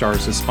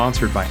Rockstars is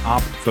sponsored by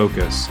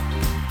OpFocus.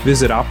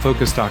 Visit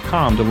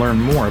OpFocus.com to learn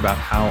more about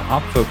how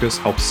OpFocus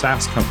helps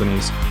SaaS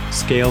companies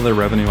scale their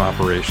revenue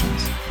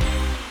operations.